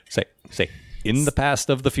 say sir. it. Say In the Past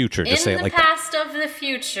of the Future. Just say In it the like that. past of the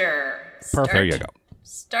future. Perfect. There you go.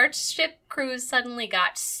 Starship crews suddenly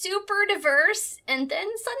got super diverse and then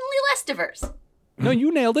suddenly less diverse. No,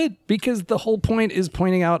 you nailed it, because the whole point is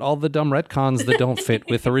pointing out all the dumb retcons that don't fit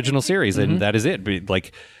with original series, and that is it.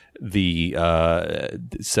 Like, the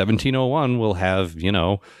 1701 will have,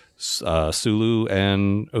 Sulu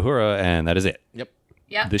and Uhura, and that is it. Yep.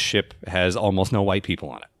 Yeah. This ship has almost no white people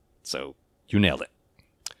on it. So you nailed it.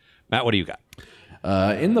 Matt, what do you got?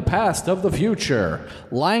 In the past of the future,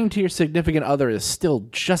 lying to your significant other is still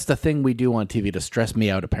just a thing we do on TV to stress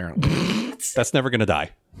me out, apparently. That's never going to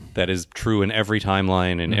die. That is true in every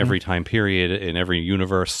timeline, in every time period, in every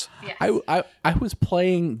universe. Yes. I was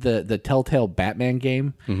playing the Telltale Batman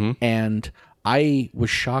game, and I was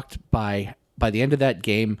shocked by the end of that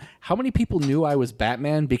game how many people knew I was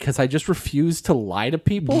Batman because I just refused to lie to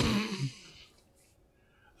people.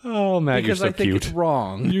 Oh, Matt, Because you're so I think cute. it's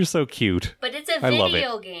wrong. You're so cute. But it's a I love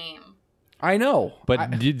video game. I know.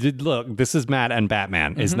 But look, this is Matt and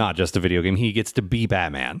Batman. It's not just a video game. He gets to be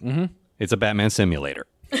Batman. It's a Batman simulator.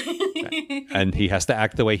 And he has to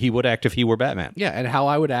act the way he would act if he were Batman. Yeah, and how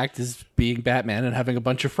I would act is being Batman and having a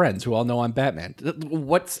bunch of friends who all know I'm Batman.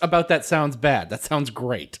 What's about that sounds bad? That sounds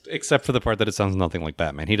great. Except for the part that it sounds nothing like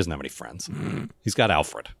Batman. He doesn't have any friends. He's got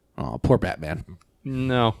Alfred. Oh, poor Batman.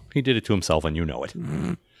 No, he did it to himself, and you know it.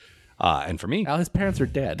 And for me, Al, his parents are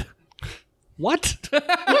dead. what?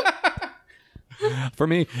 For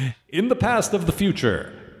me, in the past of the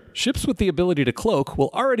future, ships with the ability to cloak will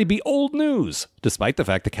already be old news, despite the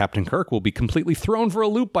fact that Captain Kirk will be completely thrown for a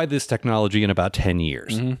loop by this technology in about 10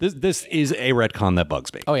 years. This is a retcon that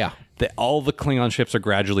bugs me. Oh, yeah. That all the Klingon ships are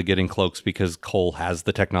gradually getting cloaks because Cole has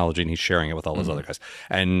the technology and he's sharing it with all those other guys.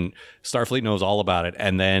 And Starfleet knows all about it.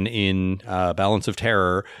 And then in Balance of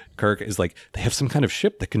Terror, Kirk is like, they have some kind of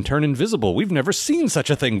ship that can turn invisible. We've never seen such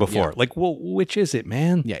a thing before. Yeah. Like, well, which is it,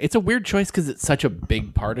 man? Yeah, it's a weird choice because it's such a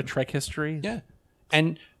big part of Trek history. Yeah.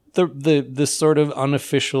 And the sort of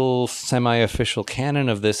unofficial, semi-official canon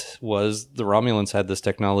of this was the Romulans had this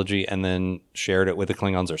technology and then shared it with the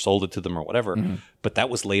Klingons or sold it to them or whatever. But that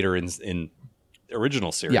was later in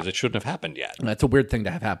original series. Yeah. It shouldn't have happened yet. That's a weird thing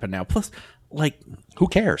to have happen now. Plus, like, Who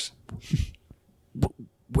cares?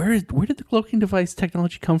 where did the cloaking device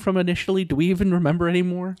technology come from initially? Do we even remember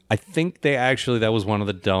anymore? I think that was one of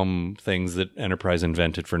the dumb things that Enterprise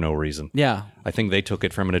invented for no reason. Yeah. I think they took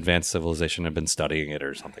it from an advanced civilization and have been studying it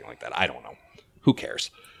or something like that. I don't know. Who cares?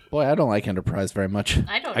 Boy, I don't like Enterprise very much.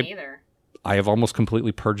 I don't either. I have almost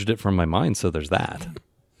completely purged it from my mind, so there's that.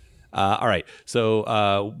 All right,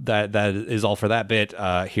 so that is all for that bit.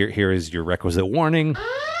 Here is your requisite warning.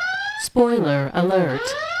 Spoiler alert.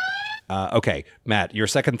 Okay, Matt, your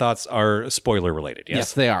second thoughts are spoiler related.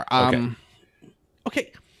 Yes, they are.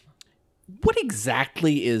 Okay. What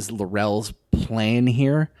exactly is L'Rell's plan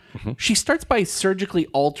here? Mm-hmm. She starts by surgically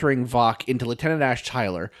altering Vok into Lieutenant Ash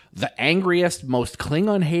Tyler, the angriest, most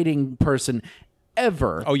Klingon-hating person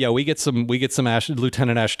ever. Oh yeah, we get some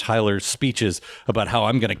Lieutenant Ash Tyler speeches about how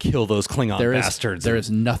I'm going to kill those Klingon bastards. There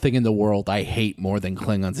is nothing in the world I hate more than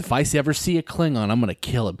Klingons. If I ever see a Klingon, I'm going to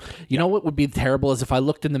kill him. You know what would be terrible is if I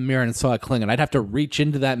looked in the mirror and saw a Klingon. I'd have to reach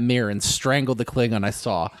into that mirror and strangle the Klingon I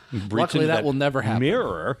saw. Luckily, that will never happen.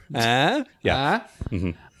 Mirror? Yeah.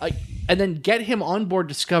 Mm-hmm. And then get him on board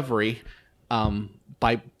Discovery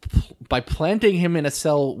by planting him in a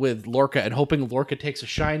cell with Lorca and hoping Lorca takes a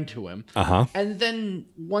shine to him. Uh-huh. And then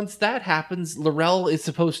once that happens, L'Rell is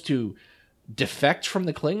supposed to defect from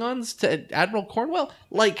the Klingons to Admiral Cornwell.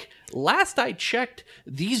 Like, last I checked,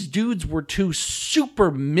 these dudes were two super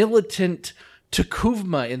militant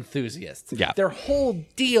T'Kuvma enthusiasts. Yeah. Their whole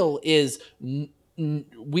deal is...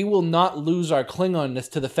 we will not lose our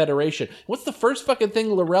Klingonness to the Federation. What's the first fucking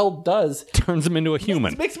thing L'Rell does? Turns him into a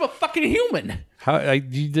human. Makes him a fucking human.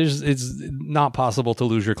 It's not possible to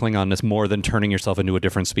lose your Klingonness more than turning yourself into a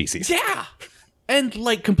different species. Yeah. And,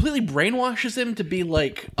 like, completely brainwashes him to be,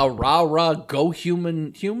 like, a rah-rah, go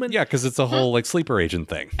human. Yeah, because it's a whole, like, sleeper agent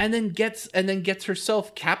thing. And then gets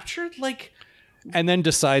herself captured, like... And then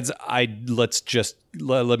decides,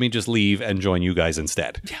 let me just leave and join you guys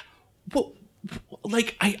instead. Yeah. Well...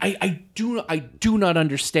 Like I do not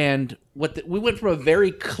understand we went from a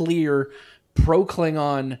very clear pro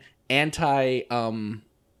Klingon anti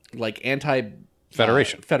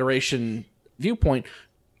Federation viewpoint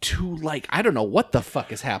to like I don't know what the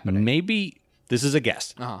fuck is happening. Maybe this is a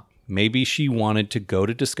guess. Maybe she wanted to go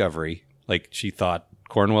to Discovery, like she thought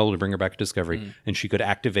Cornwell would bring her back to Discovery, and she could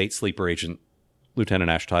activate sleeper agent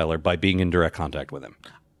Lieutenant Ash Tyler by being in direct contact with him.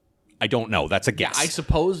 I don't know. That's a guess. I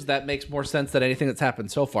suppose that makes more sense than anything that's happened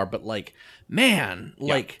so far. But like, man,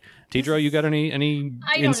 like, Tidro, you got any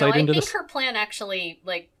insight into this? I think her plan actually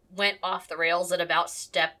like went off the rails at about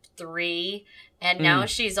step 3, and now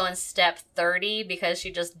she's on step 30 because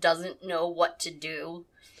she just doesn't know what to do.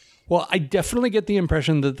 Well, I definitely get the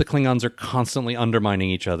impression that the Klingons are constantly undermining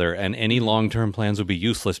each other, and any long-term plans would be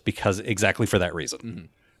useless because exactly for that reason. Mm-hmm.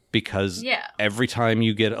 Because every time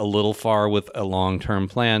you get a little far with a long-term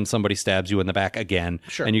plan, somebody stabs you in the back again,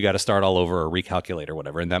 and you got to start all over or recalculate or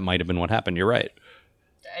whatever. And that might have been what happened. You're right.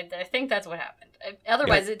 I think that's what happened.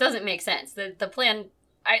 Otherwise, it doesn't make sense. The plan.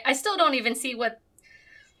 I still don't even see what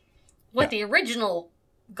the original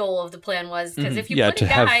goal of the plan was. Because if you put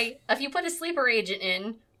if you put a sleeper agent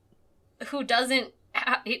in who doesn't,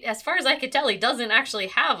 as far as I could tell, he doesn't actually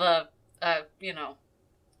have a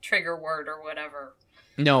trigger word or whatever.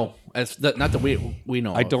 No, not that we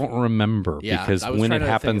know. I don't remember because when it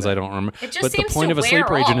happens, I don't remember. But the point of a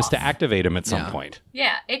sleeper agent is to activate him at some point.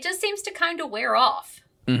 Yeah, it just seems to kind of wear off.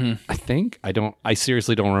 Mm-hmm. I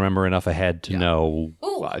seriously don't remember enough ahead to know.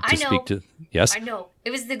 Ooh, to speak to. Yes, I know.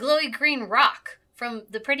 It was the glowy green rock from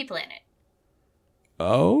the Pretty Planet.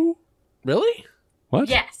 Oh, really? What?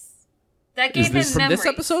 Yes, that gave him memories. From this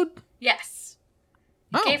episode? Yes,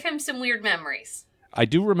 it gave him some weird memories. I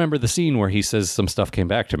do remember the scene where he says some stuff came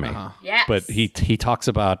back to me. Yes. But he talks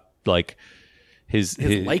about like his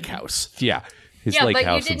lake house. Yeah, his lake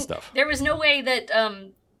house and stuff. There was no way that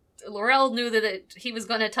L'Rell knew that he was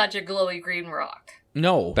going to touch a glowy green rock.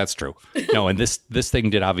 No, that's true. No, and this thing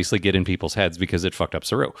did obviously get in people's heads because it fucked up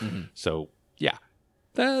Saru. Mm-hmm. So yeah,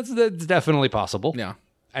 that's definitely possible. Yeah,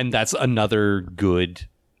 and that's another good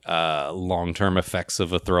long-term effects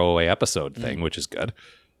of a throwaway episode thing, which is good.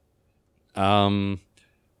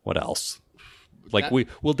 What else? Like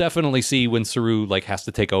we'll definitely see when Saru like has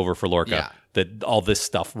to take over for Lorca that all this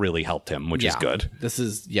stuff really helped him, which is good. This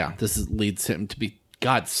leads him to be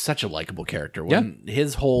such a likable character. When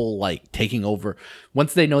his whole like taking over,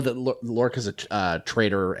 once they know that Lorca's a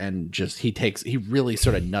traitor and just he really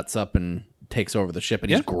sort of nuts up and takes over the ship,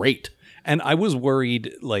 and he's great. And I was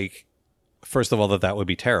worried, like, first of all, that would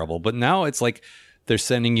be terrible, but now it's like they're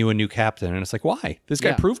sending you a new captain, and it's like, why? This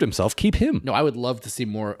guy proved himself. Keep him. No, I would love to see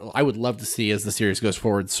more. I would love to see, as the series goes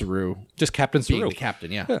forward, Saru just Captain Saru, being the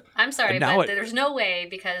captain. Yeah. I'm sorry, but there's no way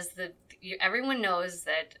because everyone knows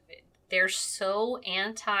that they're so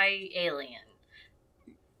anti-alien.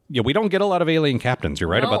 Yeah, we don't get a lot of alien captains. You're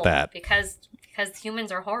right about that. Because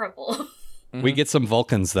humans are horrible. We get some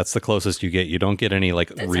Vulcans. That's the closest you get. You don't get any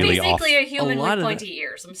like It's really off. basically a human lot with of pointy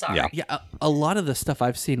ears. I'm sorry. Yeah. Yeah, a lot of the stuff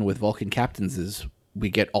I've seen with Vulcan captains is we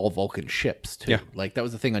get all Vulcan ships too. Yeah. Like that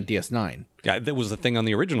was the thing on DS9. Yeah, that was the thing on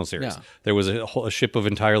the original series. Yeah. There was a ship of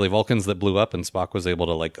entirely Vulcans that blew up, and Spock was able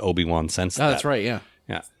to like Obi-Wan sense that. Oh, that's right. Yeah.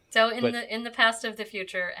 Yeah. So in the past of the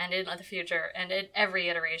future and in the future and in every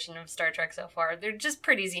iteration of Star Trek so far, they're just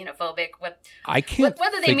pretty xenophobic. I can't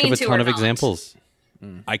whether they think mean of a to ton or of not. examples.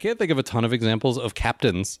 I can't think of a ton of examples of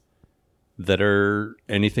captains that are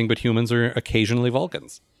anything but humans or occasionally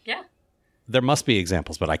Vulcans. Yeah. There must be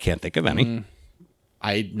examples, but I can't think of any.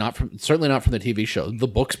 Certainly not from the TV show. The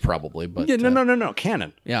books probably, but Yeah, no,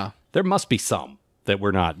 canon. yeah. There must be some that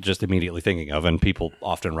we're not just immediately thinking of, and people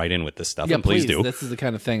often write in with this stuff. Yeah, and please do. This is the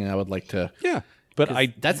kind of thing I would like to. Yeah, but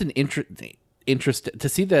That's an interest to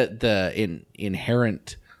see the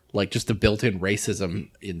inherent, like just the built-in racism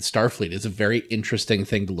in Starfleet is a very interesting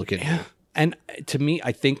thing to look into. and to me,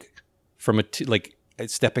 I think from like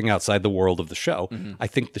stepping outside the world of the show, I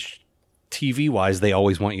think the TV wise, they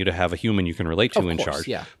always want you to have a human you can relate to Of in course, charge.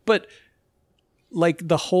 yeah. But like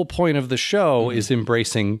the whole point of the show is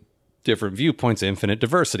embracing different viewpoints, infinite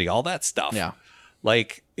diversity, all that stuff. Yeah.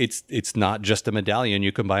 Like it's not just a medallion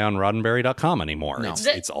you can buy on roddenberry.com anymore. No.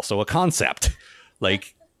 It's also a concept.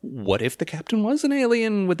 Like, what if the captain was an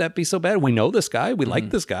alien? Would that be so bad? We know this guy. We like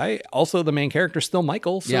this guy. Also, the main character's still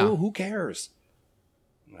Michael, so Yeah. who cares?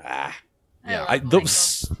 I love Michael.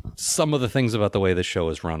 Those some of the things about the way the show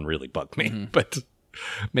is run really bug me, but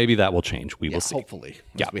maybe that will change. We will see. Hopefully,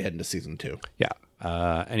 as we head into season 2.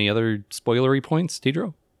 Yeah. Any other spoilery points,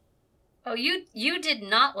 Tidro? Oh, you did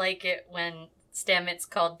not like it when Stamets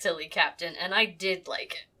called Tilly Captain, and I did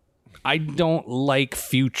like it. I don't like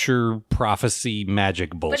future prophecy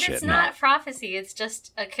magic bullshit. But it's no. not prophecy. It's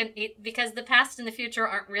just because the past and the future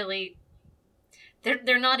aren't really.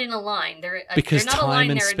 They're not in a line. Because they're not a time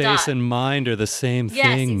line, and they're a space dot. and mind are the same Yes,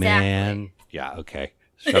 thing, exactly. man. Yeah, okay.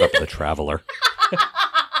 Shut up, the traveler.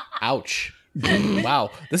 Ouch!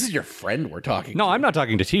 Wow, this is your friend we're talking. No, I'm not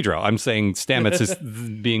talking to Tidro. I'm saying Stamets is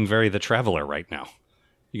being very the traveler right now.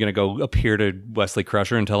 You gonna go up here to Wesley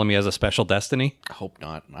Crusher and tell him he has a special destiny? I hope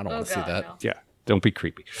not. I don't Oh, want to see God, that. no. Yeah, don't be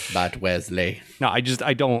creepy. But Wesley. No,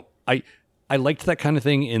 I liked that kind of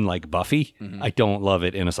thing in like Buffy. I don't love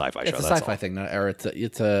it in a sci-fi show. It's a that's sci-fi all. thing, or it's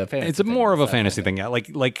a fantasy. It's a thing, more of a sci-fi fantasy thing. Yeah, like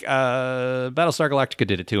Battlestar Galactica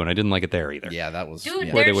did it too, and I didn't like it there either. Yeah, that was. Dude,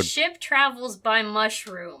 yeah. Where they their would- ship travels by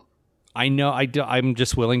mushroom. I know. I'm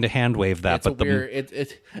just willing to hand wave that, It's a but weird.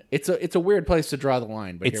 It's a weird place to draw the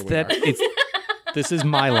line. But it's here we that are. it's. This is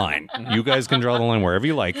my line. You guys can draw the line wherever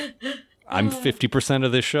you like. I'm 50%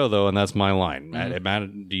 of this show though, and that's my line.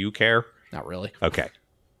 Do you care? Not really. Okay.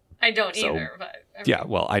 I don't So, either, but I mean, Yeah.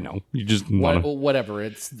 Well, I know. You just want to. Whatever.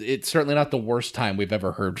 It's certainly not the worst time we've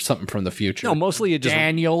ever heard something from the future. No, mostly it just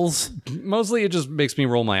makes me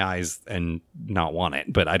roll my eyes and not want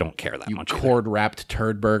it, but I don't care that much. either. cord wrapped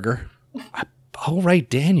turd burger. Oh, right,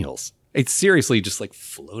 Daniels. It's seriously just like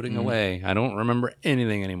floating away. I don't remember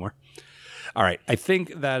anything anymore. All right. I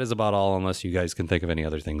think that is about all, unless you guys can think of any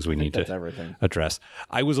other things we need that's to everything. address.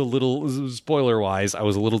 I was a little, spoiler wise, I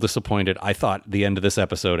was a little disappointed. I thought the end of this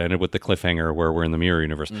episode ended with the cliffhanger where we're in the mirror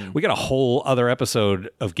universe. We got a whole other episode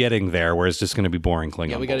of getting there where it's just going to be boring Klingon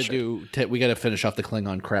Yeah, we got bullshit. we got to finish off the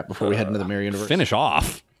Klingon crap before we head into the mirror universe. Finish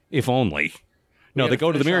off, if only. No, gotta they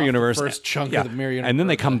go to the finish mirror off the universe. first chunk of the mirror And then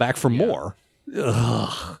they universe. come back for more.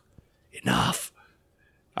 Ugh. Enough.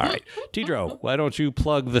 All right. Tidro, why don't you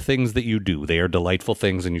plug the things that you do? They are delightful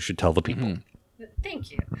things and you should tell the people.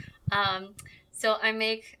 Thank you. So I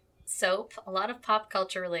make soap, a lot of pop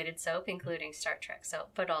culture related soap, including Star Trek soap,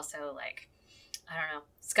 but also like, I don't know,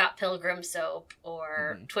 Scott Pilgrim soap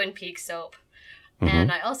or Twin Peaks soap.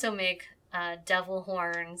 And I also make devil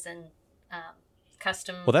horns and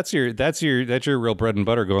custom. Well, that's your real bread and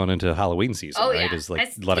butter going into Halloween season, right? Yeah. Is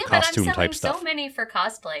like a lot of costume but I'm selling type stuff. so many for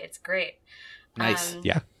cosplay. It's great. Nice.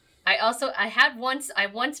 Yeah. I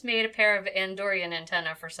once made a pair of Andorian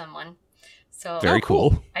antenna for someone. So Very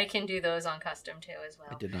cool. I can do those on custom too as well.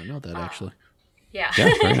 I did not know that actually. Yeah.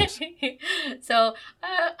 Yeah, very nice. So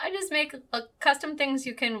I just make custom things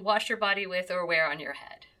you can wash your body with or wear on your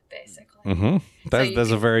head, basically. Mm-hmm.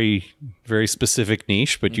 That's a very, very specific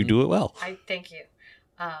niche, but you do it well. I thank you.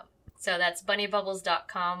 So that's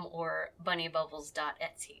bunnybubbles.com or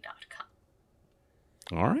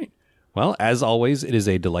bunnybubbles.etsy.com. All right. Well, as always, it is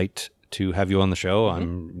a delight to have you on the show.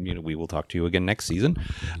 We will talk to you again next season.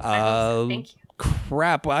 Thank you.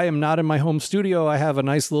 crap, I am not in my home studio. I have a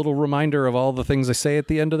nice little reminder of all the things I say at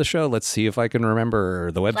the end of the show. Let's see if I can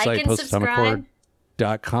remember the website, Like and subscribe.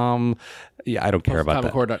 postatomichord.com. Yeah, I don't care about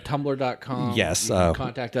that. Postatomichord.tumblr.com. Yes. You can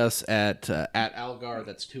contact us at Algar,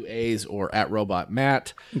 that's 2 A's, or at Robot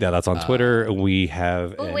Matt. Yeah, that's on Twitter. We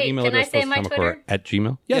have an email can I address, say my Twitter?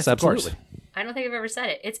 postatomichord@gmail. Yes, of course. absolutely. I don't think I've ever said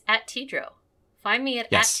it. It's at Tidro. Find me at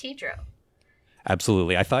Yes. Tidro.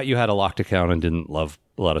 Absolutely. I thought you had a locked account and didn't love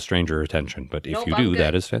a lot of stranger attention, but if Nope, you I'm do, good.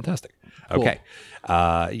 that is fantastic. Cool. Okay.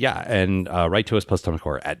 And write to us,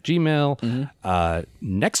 postatomichord@gmail.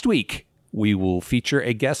 Next week, we will feature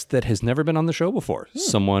a guest that has never been on the show before.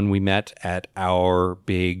 Someone we met at our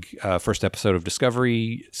big first episode of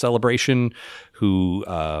Discovery celebration who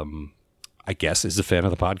I guess is a fan of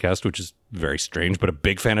the podcast, which is very strange, but a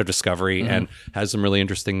big fan of Discovery and has some really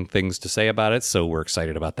interesting things to say about it. So we're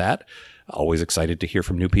excited about that. Always excited to hear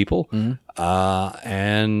from new people.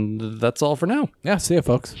 And that's all for now. Yeah, see ya,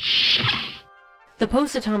 folks. The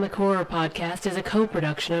Post-Atomic Horror Podcast is a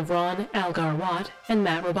co-production of Ron Algar Watt and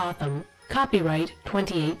Matt Robotham. Copyright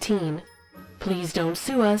 2018. Please don't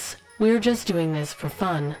sue us. We're just doing this for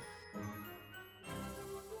fun.